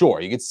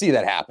sure, you could see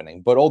that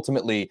happening. But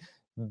ultimately,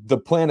 the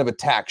plan of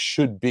attack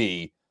should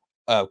be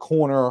a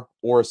corner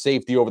or a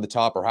safety over the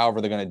top or however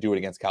they're going to do it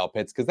against Kyle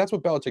Pitts, because that's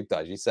what Belichick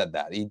does. You said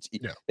that.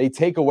 They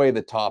take away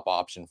the top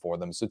option for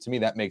them. So to me,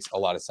 that makes a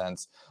lot of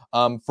sense.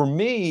 For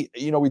me,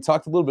 we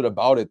talked a little bit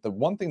about it. The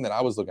one thing that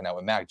I was looking at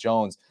with Mac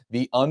Jones,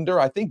 the under,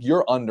 I think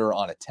you're under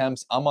on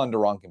attempts. I'm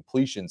under on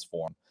completions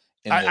for him.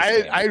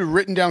 I had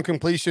written down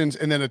completions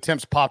and then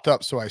attempts popped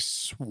up, so I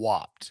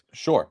swapped.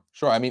 Sure.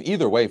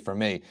 Either way for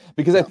me,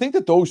 because I think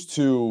that those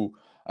two,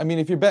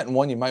 if you're betting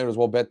one, you might as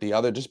well bet the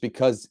other just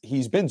because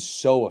he's been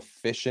so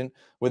efficient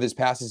with his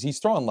passes. He's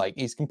throwing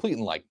he's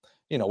completing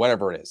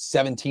whatever it is,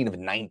 17 of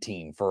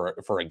 19 for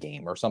a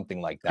game or something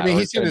like that.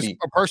 He's hit a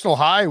personal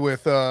high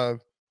with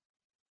 86%,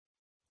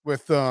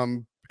 83%,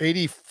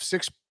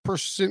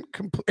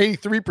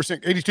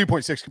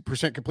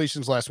 82.6%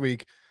 completions last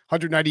week,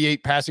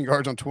 198 passing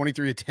yards on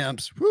 23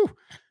 attempts. Whew.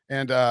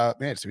 And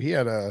so he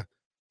had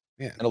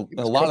and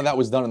a lot of that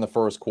was done in the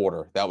first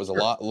quarter. That was a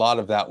lot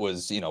of that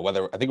was,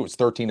 whether I think it was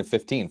 13 of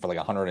 15 for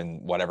 100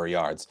 and whatever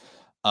yards.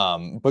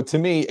 But to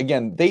me,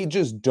 again, they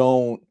just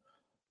don't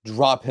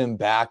drop him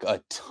back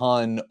a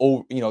ton.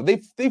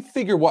 They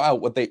figure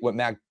out what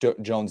Mac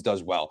Jones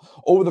does well.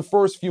 Over the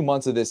first few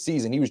months of this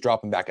season, he was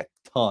dropping back a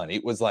ton.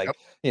 It was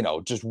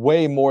just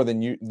way more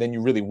than you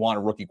really want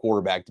a rookie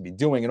quarterback to be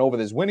doing. And over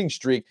this winning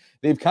streak,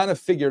 they've kind of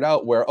figured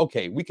out where,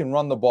 okay, we can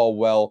run the ball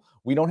well.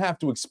 We don't have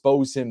to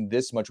expose him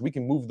this much. We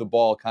can move the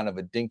ball kind of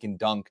a dink and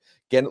dunk,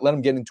 let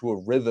him get into a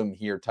rhythm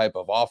here type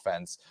of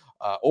offense.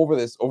 Over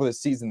this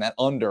season, that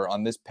under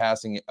on this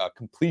passing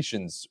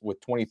completions with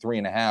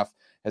 23.5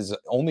 has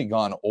only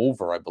gone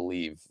over, I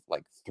believe,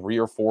 3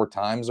 or 4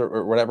 times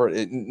or whatever.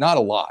 Not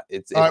a lot.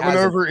 It went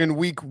over in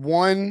week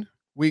 1,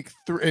 week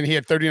 3, and he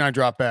had 39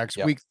 dropbacks.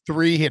 Yep. Week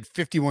 3, he had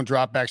 51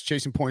 dropbacks,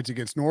 chasing points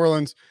against New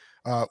Orleans.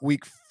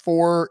 Week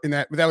 4 in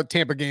that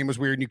Tampa game was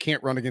weird, and you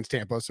can't run against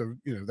Tampa, so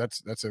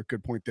that's a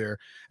good point there.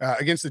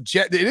 Against the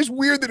Jets, it is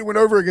weird that it went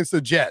over against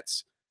the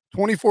Jets.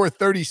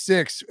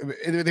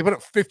 24-36. They put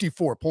up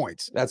 54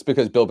 points. That's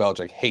because Bill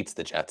Belichick hates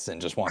the Jets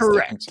and just wants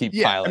to keep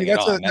piling it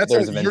on.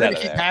 You're going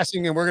to keep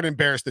passing, and we're going to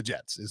embarrass the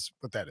Jets is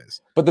what that is.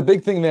 But the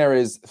big thing there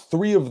is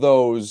 3 of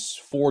those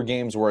 4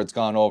 games where it's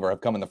gone over have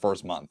come in the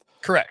first month.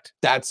 Correct.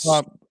 That's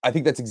I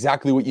think that's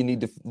exactly what you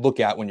need to look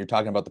at when you're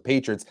talking about the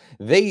Patriots.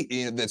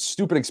 That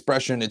stupid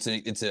expression,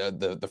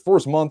 the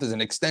first month is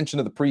an extension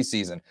of the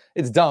preseason.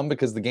 It's dumb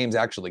because the games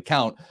actually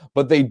count,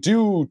 but they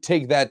do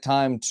take that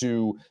time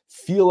to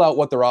feel out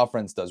what their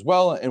offense does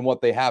well and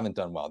what they haven't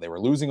done well. They were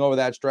losing over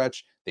that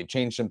stretch. They've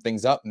changed some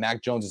things up.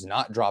 Mac Jones is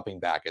not dropping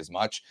back as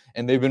much,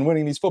 and they've been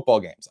winning these football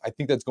games. I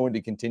think that's going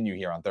to continue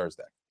here on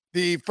Thursday.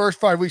 The first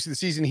 5 weeks of the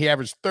season, he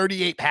averaged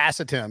 38 pass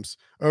attempts.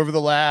 Over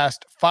the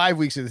last 5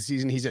 weeks of the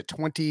season, he's at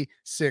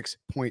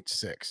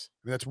 26.6.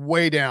 That's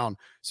way down.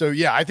 So,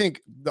 yeah, I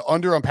think the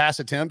under on pass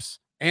attempts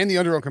and the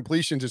under on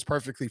completions is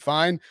perfectly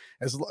fine.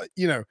 As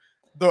you know,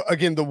 I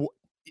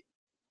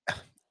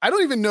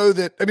don't even know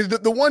that. I mean,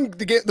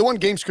 the one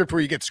game script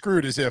where you get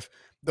screwed is if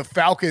the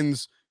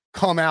Falcons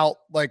come out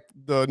like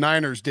the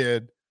Niners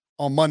did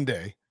on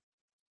Monday,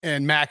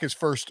 and Mac is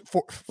first.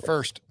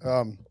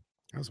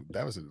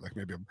 That was like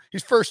maybe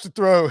he's first to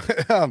throw.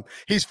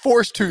 He's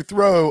forced to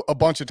throw a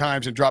bunch of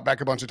times and drop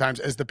back a bunch of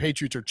times as the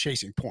Patriots are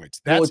chasing points.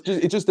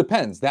 It just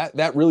depends.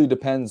 That really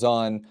depends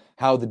on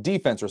how the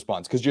defense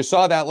responds, because you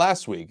saw that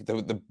last week.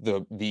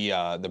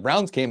 The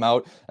Browns came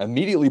out,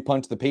 immediately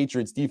punched the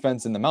Patriots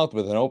defense in the mouth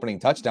with an opening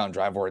touchdown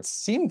drive where it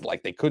seemed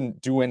like they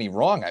couldn't do any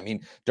wrong. I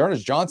mean,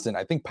 D'Ernest Johnson,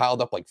 I think,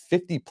 piled up like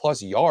 50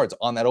 plus yards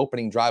on that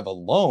opening drive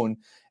alone.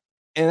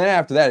 And then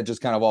after that, it just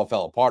kind of all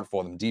fell apart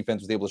for them.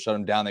 Defense was able to shut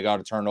them down. They got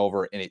a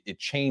turnover, and it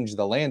changed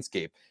the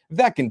landscape. If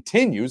that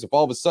continues, if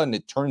all of a sudden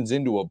it turns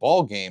into a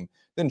ball game,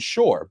 then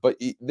sure. But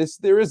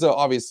there is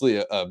obviously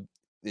a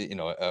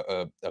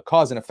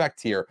cause and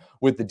effect here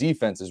with the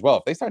defense as well.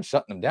 If they start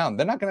shutting them down,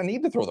 they're not going to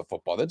need to throw the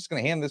football. They're just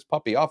going to hand this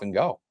puppy off and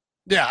go.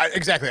 Yeah,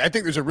 exactly. I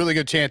think there's a really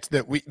good chance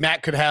that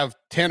Matt could have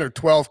 10 or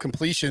 12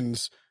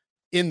 completions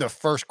in the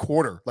first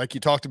quarter, like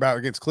you talked about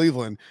against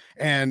Cleveland,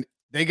 and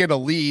they get a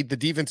lead. The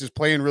defense is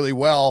playing really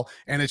well,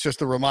 and it's just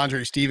the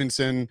Ramondre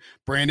Stevenson,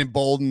 Brandon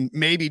Bolden,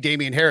 maybe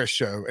Damian Harris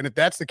show. And if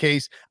that's the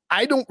case,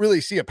 I don't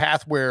really see a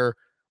path where,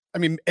 I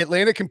mean,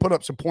 Atlanta can put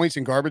up some points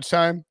in garbage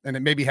time and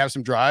then maybe have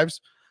some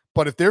drives.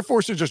 But if they're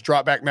forced to just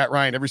drop back Matt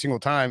Ryan every single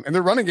time, and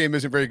their running game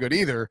isn't very good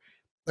either,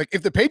 like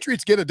if the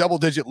Patriots get a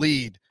double-digit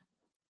lead,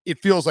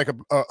 it feels like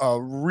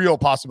a real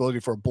possibility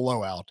for a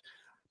blowout.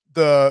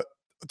 To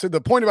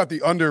the point about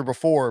the under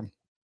before,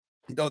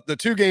 the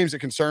two games that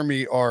concern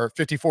me are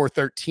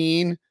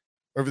 54-13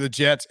 over the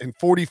Jets and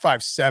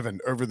 45-7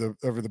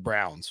 over the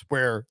Browns,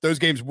 where those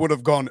games would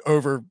have gone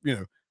over,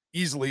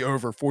 easily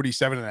over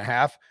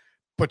 47.5,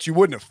 but you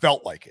wouldn't have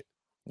felt like it.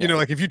 Yeah.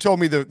 Like if you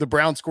told me the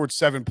Browns scored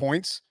 7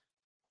 points,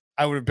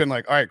 I would have been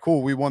like, all right,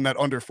 cool, we won that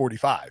under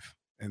 45.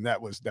 And that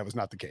was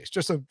not the case.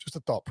 Just a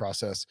thought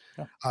process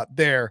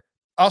there.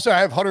 Also, I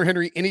have Hunter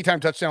Henry anytime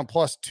touchdown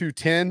plus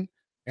 210.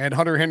 And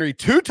Hunter Henry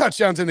 2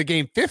 touchdowns in the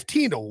game,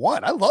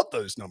 15-1. I love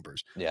those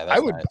numbers. Yeah,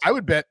 I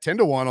would bet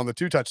 10-1 on the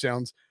 2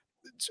 touchdowns.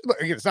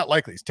 Again, it's not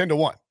likely. It's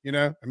 10-1.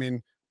 I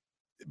mean,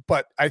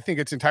 but I think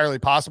it's entirely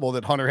possible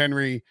that Hunter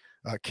Henry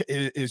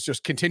is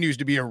just continues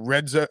to be an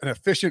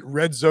efficient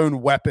red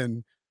zone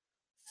weapon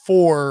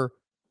for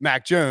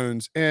Mac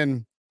Jones.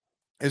 And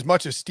as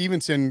much as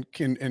Stevenson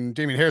and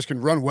Damian Harris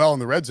can run well in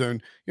the red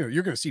zone,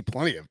 you're going to see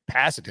plenty of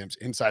pass attempts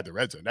inside the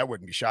red zone. That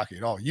wouldn't be shocking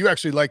at all. You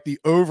actually like the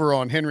over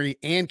on Henry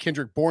and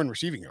Kendrick Bourne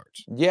receiving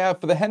yards. Yeah,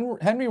 for the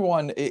Henry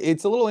one,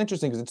 it's a little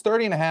interesting because it's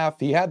 30.5.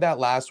 He had that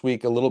last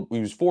week. He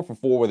was 4 for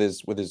 4 with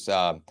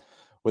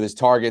his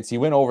targets. He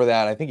went over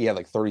that. I think he had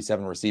like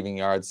 37 receiving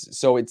yards.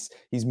 So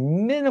he's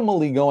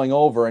minimally going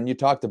over. And you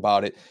talked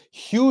about it.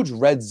 Huge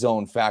red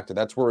zone factor.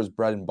 That's where his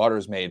bread and butter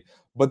is made.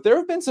 But there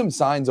have been some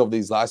signs over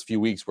these last few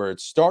weeks where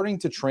it's starting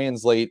to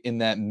translate in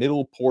that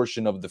middle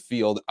portion of the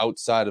field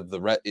outside of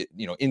the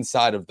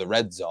inside of the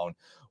red zone,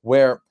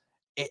 where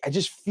I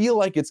just feel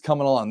like it's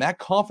coming along. That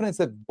confidence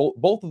that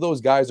both of those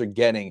guys are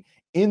getting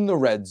in the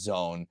red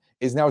zone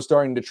is now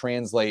starting to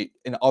translate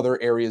in other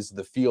areas of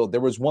the field.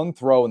 There was one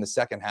throw in the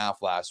second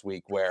half last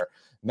week where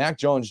Mac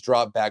Jones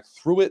dropped back,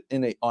 threw it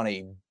on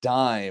a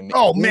dime.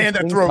 Oh man,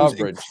 that throw was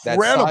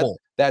incredible.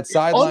 That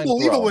sideline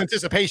unbelievable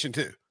anticipation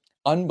too.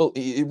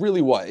 It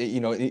really was.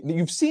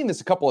 You've seen this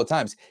a couple of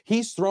times.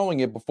 He's throwing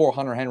it before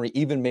Hunter Henry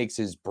even makes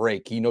his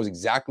break. He knows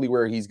exactly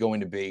where he's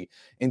going to be.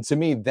 And to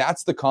me,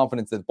 that's the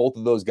confidence that both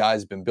of those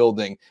guys have been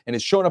building. And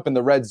it's showing up in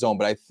the red zone,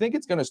 but I think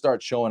it's going to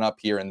start showing up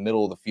here in the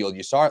middle of the field.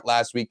 You saw it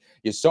last week.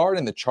 You saw it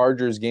in the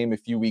Chargers game a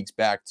few weeks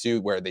back too,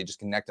 where they just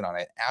connected on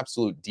an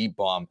absolute deep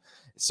bomb.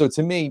 So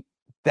to me,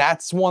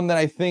 that's one that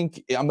I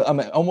think I'm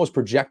almost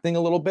projecting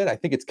a little bit. I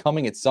think it's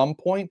coming at some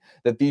point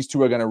that these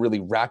two are going to really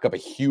rack up a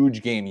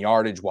huge game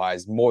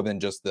yardage-wise, more than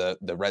just the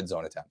red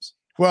zone attempts.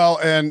 Well,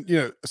 and,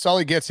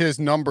 Sully gets his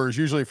numbers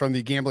usually from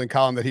the gambling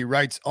column that he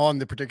writes on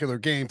the particular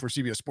game for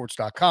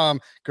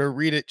CBSSports.com. Go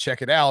read it,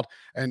 check it out.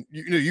 And,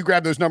 you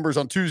grab those numbers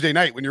on Tuesday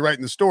night when you're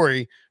writing the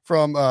story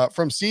from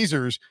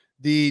Caesars.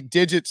 The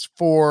digits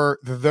for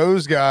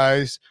those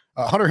guys,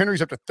 Hunter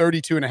Henry's up to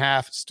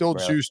 32.5, still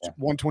juiced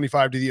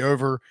 125 to the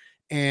over.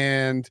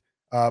 And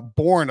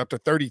Bourne up to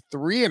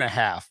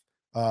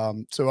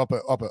 33.5. So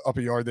up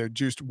a yard there,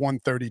 juiced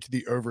 130 to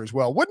the over as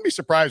well. Wouldn't be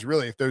surprised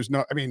really if those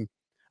I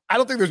I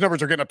don't think those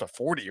numbers are getting up to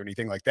 40 or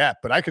anything like that,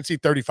 but I could see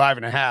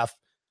 35.5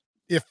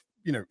 if,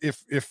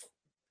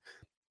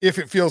 if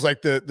it feels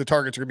like the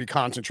targets are going to be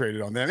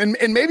concentrated on them.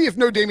 And maybe if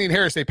no Damian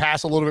Harris, they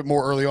pass a little bit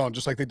more early on,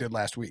 just like they did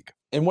last week.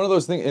 And one of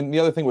those things, and the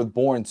other thing with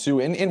Bourne too,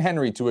 and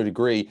Henry to a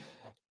degree,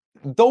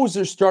 we're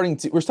starting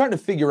to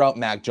figure out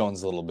Mac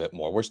Jones a little bit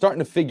more. We're starting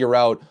to figure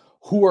out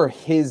who are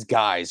his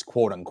guys,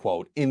 quote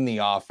unquote, in the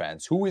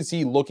offense. Who is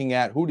he looking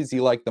at? Who does he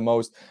like the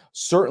most?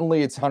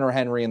 Certainly it's Hunter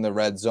Henry in the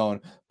red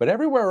zone, but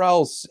everywhere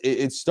else,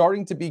 it's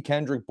starting to be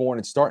Kendrick Bourne.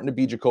 It's starting to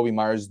be Jakobi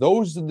Meyers.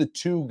 Those are the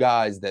two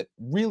guys that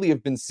really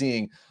have been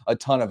seeing a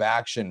ton of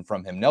action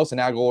from him. Nelson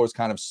Aguilar has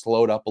kind of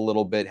slowed up a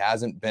little bit,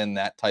 hasn't been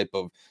that type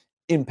of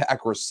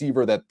impact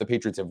receiver that the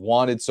Patriots have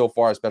wanted so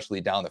far, especially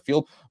down the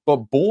field. But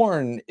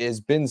Bourne has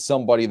been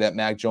somebody that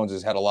Mac Jones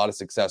has had a lot of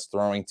success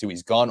throwing to.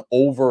 He's gone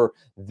over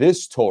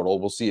this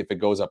total. We'll see if it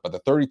goes up, but the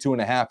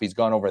 32.5, he's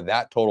gone over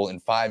that total in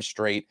 5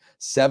 straight,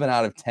 7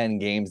 out of 10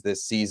 games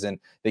this season.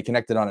 They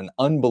connected on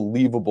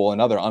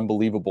another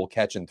unbelievable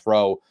catch and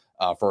throw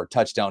for a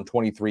touchdown,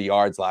 23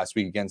 yards last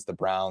week against the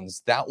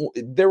Browns.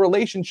 Their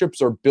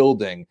relationships are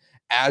building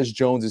as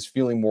Jones is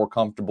feeling more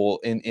comfortable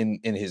in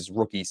his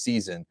rookie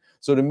season.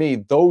 So to me,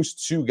 those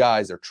two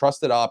guys are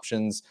trusted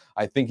options.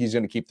 I think he's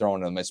going to keep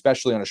throwing them,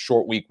 especially on a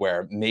short week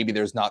where maybe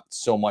there's not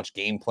so much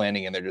game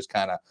planning and they're just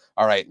kind of,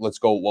 all right, let's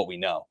go with what we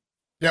know.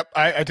 Yep,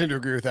 I tend to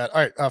agree with that.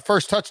 All right,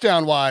 first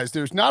touchdown wise,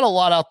 there's not a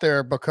lot out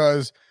there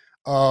because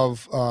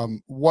of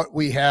what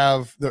we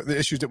have, the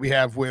issues that we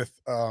have with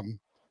the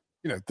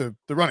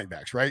running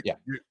backs, right? Yeah.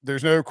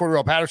 There's no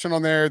Cordarrelle Patterson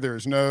on there.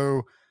 There's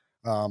no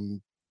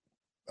Damian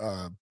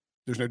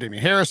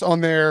Harris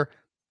on there.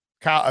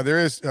 There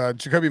is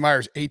Jakobi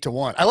Meyers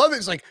 8-1. I love it.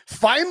 It's like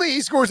finally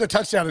he scores a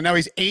touchdown and now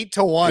he's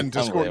 8-1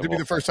 to be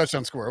the first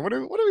touchdown scorer. What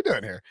are we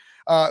doing here?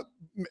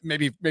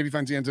 Maybe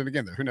finds the end zone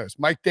again though. Who knows?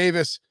 Mike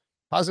Davis,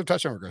 positive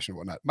touchdown regression and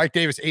whatnot. Mike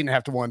Davis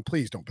 8.5-1.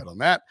 Please don't bet on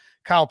that.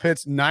 Kyle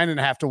Pitts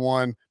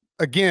 9.5-1.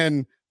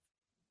 Again,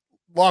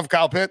 love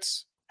Kyle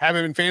Pitts. Have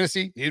him in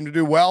fantasy. Need him to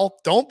do well.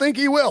 Don't think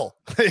he will.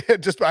 I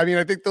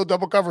think they'll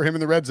double cover him in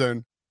the red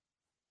zone.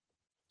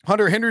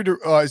 Hunter Henry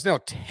is now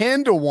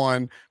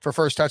 10-1 for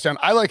first touchdown.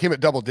 I like him at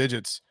double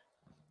digits.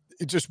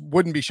 It just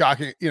wouldn't be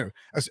shocking.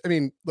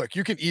 Look,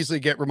 you can easily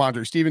get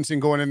Ramondre Stevenson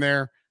going in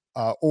there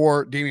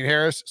or Damian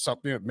Harris.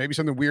 Maybe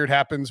something weird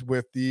happens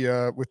with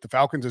the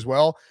Falcons as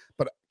well.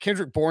 But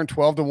Kendrick Bourne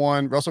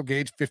 12-1, Russell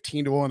Gage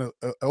 15-1,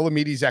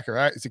 Olamide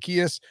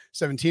Zaccheaus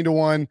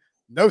 17-1.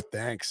 No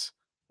thanks.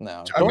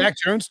 No. Mac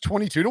Jones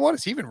 22-1.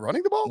 Is he even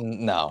running the ball?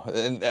 No.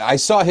 And I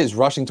saw his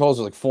rushing totals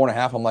were like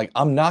 4.5. I'm like,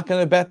 I'm not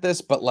going to bet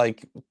this, but why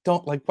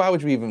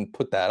would you even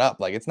put that up?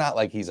 Like, it's not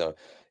like he's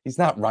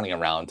not running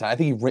around. I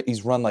think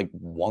he's run like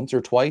once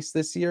or twice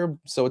this year.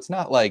 So it's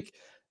not like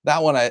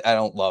that one I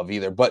don't love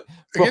either. But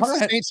against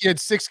the Saints, he had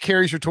 6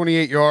 carries for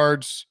 28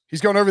 yards.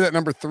 He's gone over that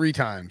number 3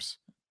 times.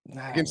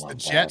 Against the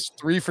Jets,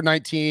 3 for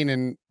 19,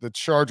 and the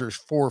Chargers,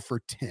 4 for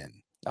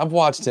 10. I've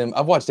watched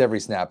every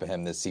snap of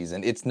him this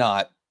season.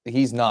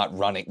 He's not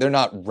running. They're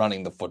not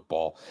running the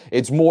football.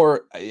 It's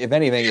more, if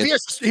anything,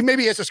 he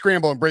maybe has to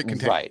scramble and break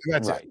contain. Right.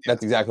 That's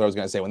exactly what I was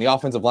going to say. When the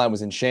offensive line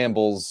was in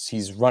shambles,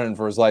 he's running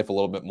for his life a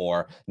little bit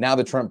more. Now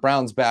that Trent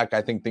Brown's back,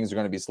 I think things are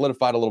going to be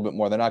solidified a little bit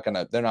more. They're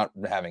not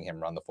having him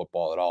run the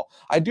football at all.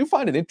 I do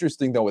find it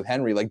interesting though with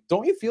Henry. Like,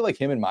 don't you feel like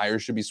him and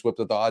Myers should be swept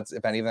with odds,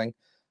 if anything?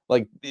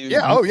 Like,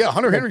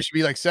 Hunter Henry should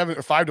be like 7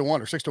 or 5-1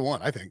 or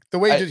 6-1. I think the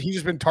way he's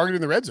just been targeting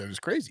the red zone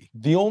is crazy.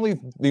 The only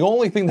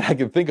thing that I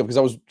can think of, because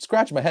I was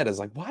scratching my head, is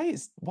like, why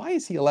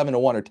is he 11-1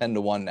 or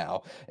 10-1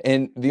 now?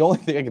 And the only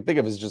thing I can think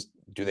of is just,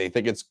 do they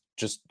think it's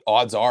just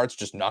odds are it's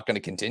just not going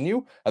to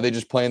continue? Are they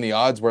just playing the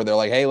odds where they're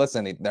like, hey,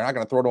 listen, they're not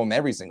going to throw to him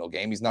every single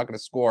game. He's not going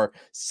to score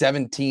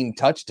 17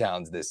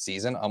 touchdowns this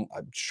season. I'm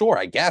sure,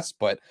 I guess,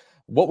 but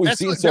what we've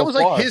seen so far. That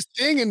was like his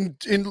thing in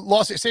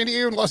San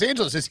Diego and Los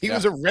Angeles is he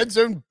was a red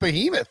zone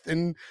behemoth,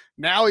 and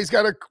now he's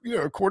got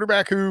a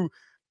quarterback who,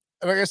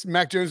 and I guess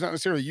Mac Jones not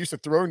necessarily used to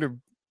throwing to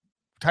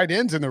tight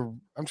ends.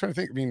 I'm trying to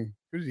think. I mean,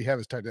 who did he have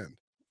as tight end?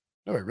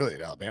 No, really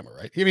at Alabama,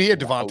 right? He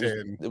had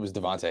Devontae. It was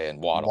Devontae and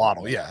Waddle.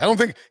 Waddle, yeah. I don't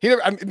think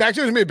Mac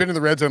Jones may have been in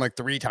the red zone like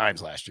 3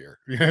 times last year.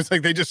 It's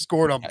like they just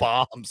scored on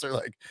bombs,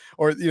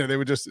 or they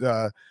would just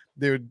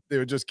they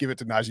would just give it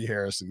to Najee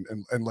Harris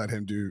and let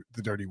him do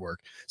the dirty work.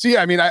 So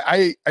yeah, I mean,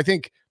 I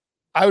think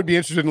I would be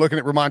interested in looking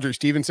at Ramondre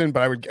Stevenson,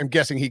 but I'm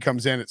guessing he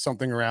comes in at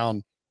something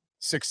around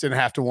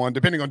 6.5-1,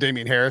 depending on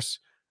Damian Harris.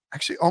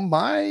 Actually, on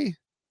my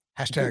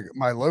hashtag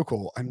my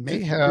local, I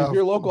may have. Does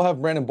your local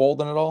have Brandon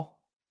Bolden at all?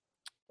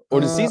 Or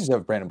does Caesars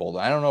have Brandon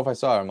Bolden? I don't know if I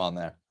saw him on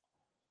there.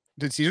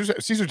 Did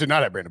Caesars did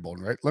not have Brandon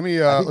Bolden, right? Let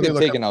me. I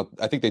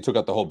think they took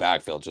out the whole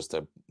backfield just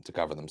to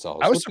cover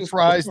themselves. I was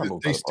surprised that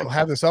they still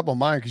have this up on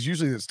mine because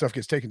usually that stuff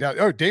gets taken down.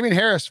 Oh, Damian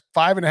Harris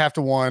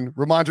 5.5-1,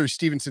 Ramondre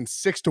Stevenson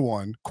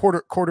 6-1,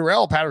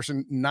 Cordarrelle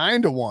Patterson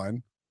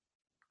 9-1,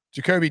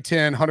 Jacoby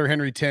 10, Hunter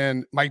Henry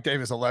 10, Mike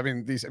Davis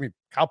 11.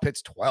 Kyle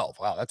Pitts 12.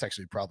 Wow, that's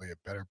actually probably a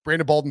better.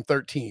 Brandon Bolden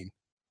 13.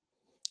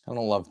 I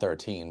don't love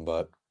 13,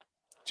 but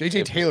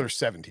JJ Taylor's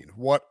 17.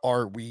 What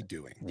are we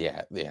doing?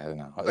 Yeah,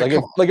 no.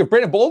 Like if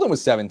Brandon Bolden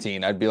was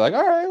 17, I'd be like,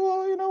 all right,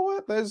 well, you know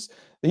what?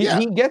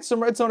 He gets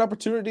some red zone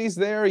opportunities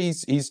there.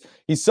 He's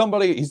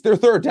somebody. He's their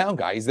third down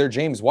guy. He's their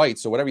James White.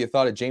 So whatever you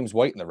thought of James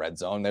White in the red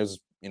zone, there's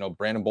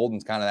Brandon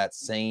Bolden's kind of that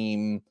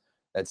same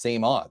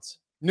odds.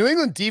 New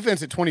England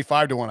defense at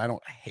 25-1. I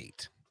don't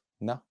hate.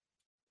 No.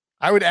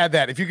 I would add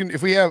that if we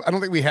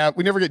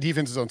never get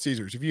defenses on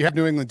Caesars. If you have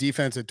New England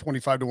defense at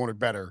 25-1 or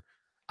better,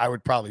 I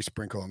would probably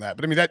sprinkle on that.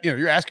 But I mean, that,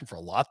 you're asking for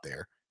a lot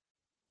there.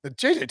 The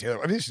JJ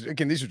Taylor, I mean,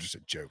 these are just a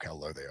joke how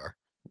low they are.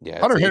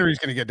 Yeah. Hunter Henry's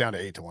going to get down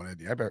to 8-1. I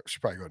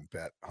should probably go ahead and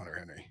bet Hunter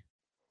Henry.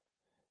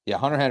 Yeah.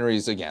 Hunter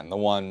Henry's, again, the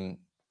one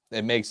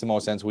that makes the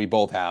most sense. We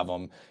both have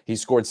him. He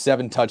scored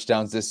 7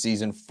 touchdowns this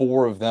season.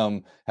 4 of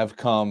them have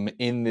come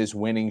in this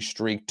winning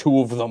streak. 2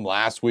 of them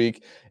last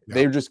week.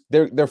 Yeah.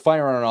 They're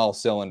firing on all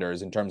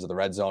cylinders in terms of the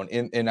red zone.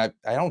 And I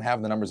don't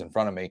have the numbers in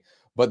front of me,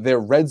 but their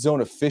red zone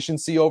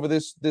efficiency over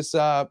this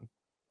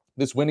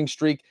winning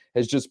streak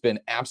has just been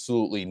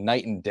absolutely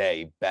night and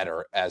day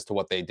better as to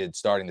what they did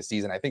starting the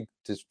season. I think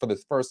just for the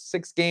first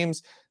 6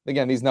 games,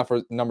 again, these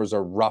numbers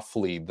are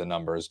roughly the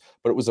numbers,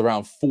 but it was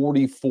around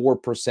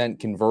 44%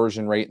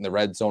 conversion rate in the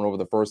red zone over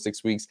the first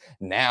 6 weeks.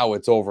 Now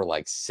it's over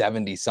like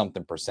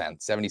 70-something percent,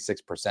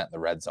 76% in the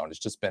red zone. It's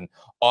just been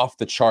off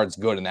the charts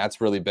good, and that's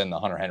really been the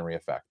Hunter Henry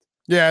effect.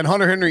 Yeah, and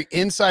Hunter Henry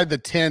inside the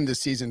 10 this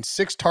season,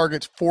 6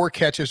 targets, 4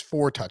 catches,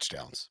 4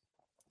 touchdowns.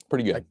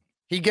 Pretty good.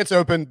 He gets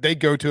open, they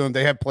go to him,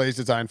 they have plays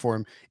designed for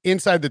him.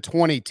 Inside the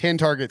 20, 10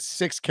 targets,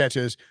 6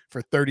 catches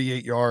for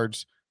 38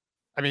 yards.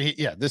 I mean,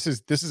 this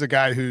is a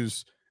guy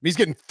he's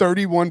getting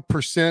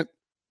 31%.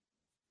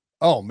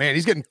 Oh man,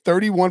 he's getting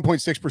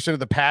 31.6% of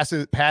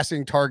the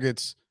passing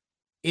targets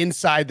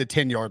inside the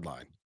 10-yard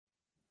line.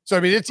 So I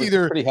mean, it's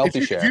either pretty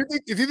healthy share.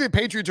 If you think the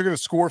Patriots are going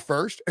to score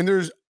first, and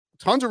there's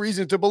tons of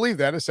reason to believe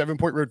that as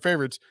 7-point road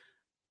favorites,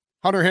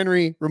 Hunter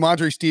Henry,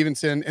 Ramondre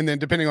Stevenson, and then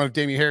depending on if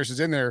Damian Harris is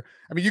in there,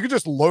 I mean, you could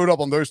just load up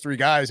on those 3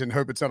 guys and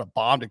hope it's not a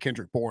bomb to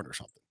Kendrick Bourne or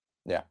something.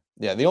 Yeah.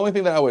 The only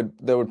thing that I would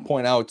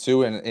point out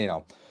too, and I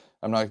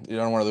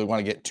don't want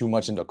to get too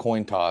much into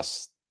coin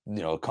toss,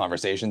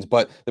 conversations,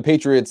 but the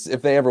Patriots,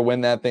 if they ever win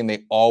that thing,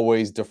 they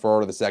always defer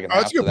to the second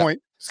half. That's a good point.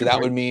 So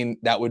that would mean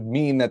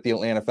that the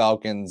Atlanta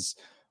Falcons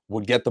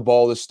would get the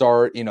ball to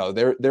start.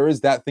 There is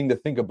that thing to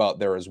think about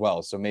there as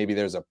well. So maybe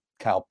there's a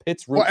Kyle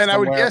Pitts route. Well, and I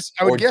would guess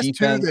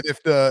defense. too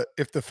that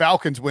if the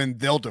Falcons win,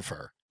 they'll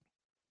defer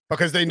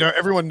because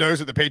everyone knows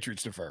that the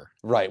Patriots defer.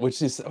 Right,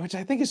 which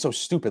I think is so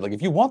stupid. Like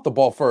if you want the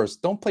ball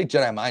first, don't play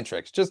Jedi mind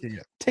tricks. Just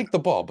take the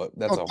ball. But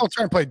that's all. I'll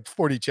try and play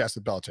 4D chess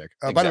with Belichick.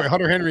 Exactly. By the way,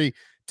 Hunter Henry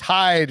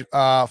tied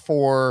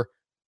 3rd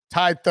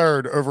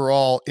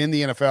overall in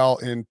the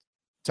NFL in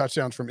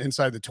touchdowns from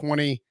inside the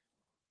 20,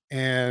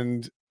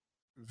 and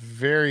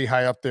very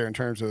high up there in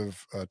terms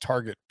of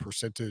target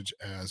percentage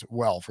as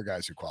well for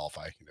guys who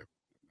qualify.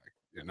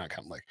 You're not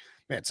kind of like,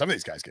 man, some of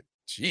these guys get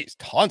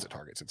tons of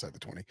targets inside the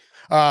 20.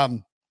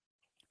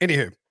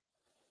 Anywho,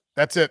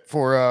 that's it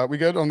for we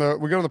go on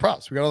the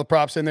props. We got all the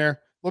props in there. A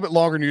little bit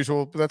longer than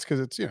usual, but that's because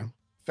it's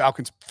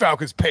Falcons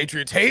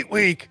Patriots hate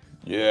week.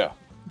 Yeah.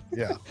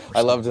 Yeah.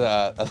 I love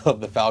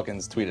the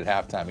Falcons tweet at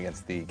halftime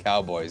against the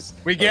Cowboys.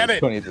 We get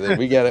it.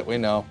 We get it. We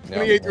know.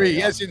 28-3.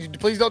 Yes,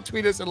 please don't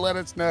tweet us and let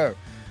us know.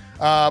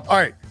 All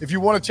right. If you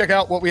want to check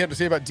out what we have to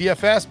say about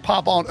DFS,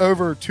 pop on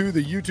over to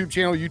the YouTube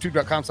channel,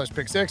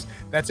 youtube.com/pick6.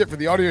 That's it for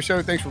the audio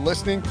show. Thanks for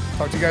listening.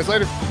 Talk to you guys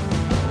later.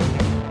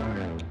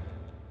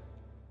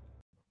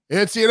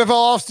 It's the NFL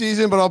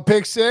offseason, but on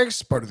Pick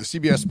 6, part of the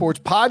CBS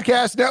Sports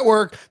Podcast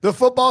Network, the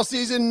football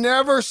season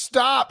never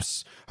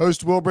stops.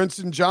 Host Will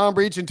Brinson, John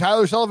Breach, and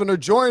Tyler Sullivan are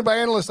joined by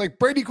analysts like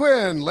Brady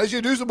Quinn,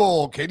 Lesia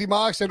Dusable, Katie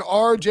Mox, and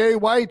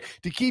RJ White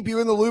to keep you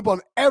in the loop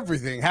on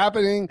everything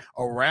happening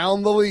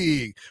around the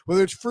league.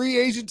 Whether it's free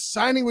agents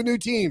signing with new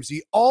teams,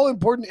 the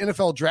all-important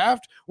NFL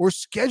draft, or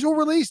schedule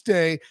release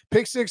day,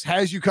 Pick 6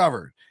 has you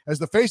covered. As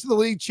the face of the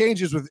league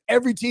changes with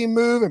every team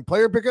move and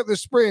player pickup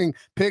this spring,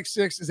 Pick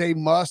 6 is a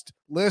must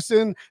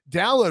listen.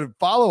 Download and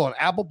follow on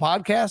Apple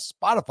Podcasts,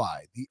 Spotify,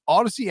 the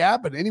Odyssey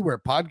app, and anywhere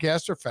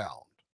podcasts are found.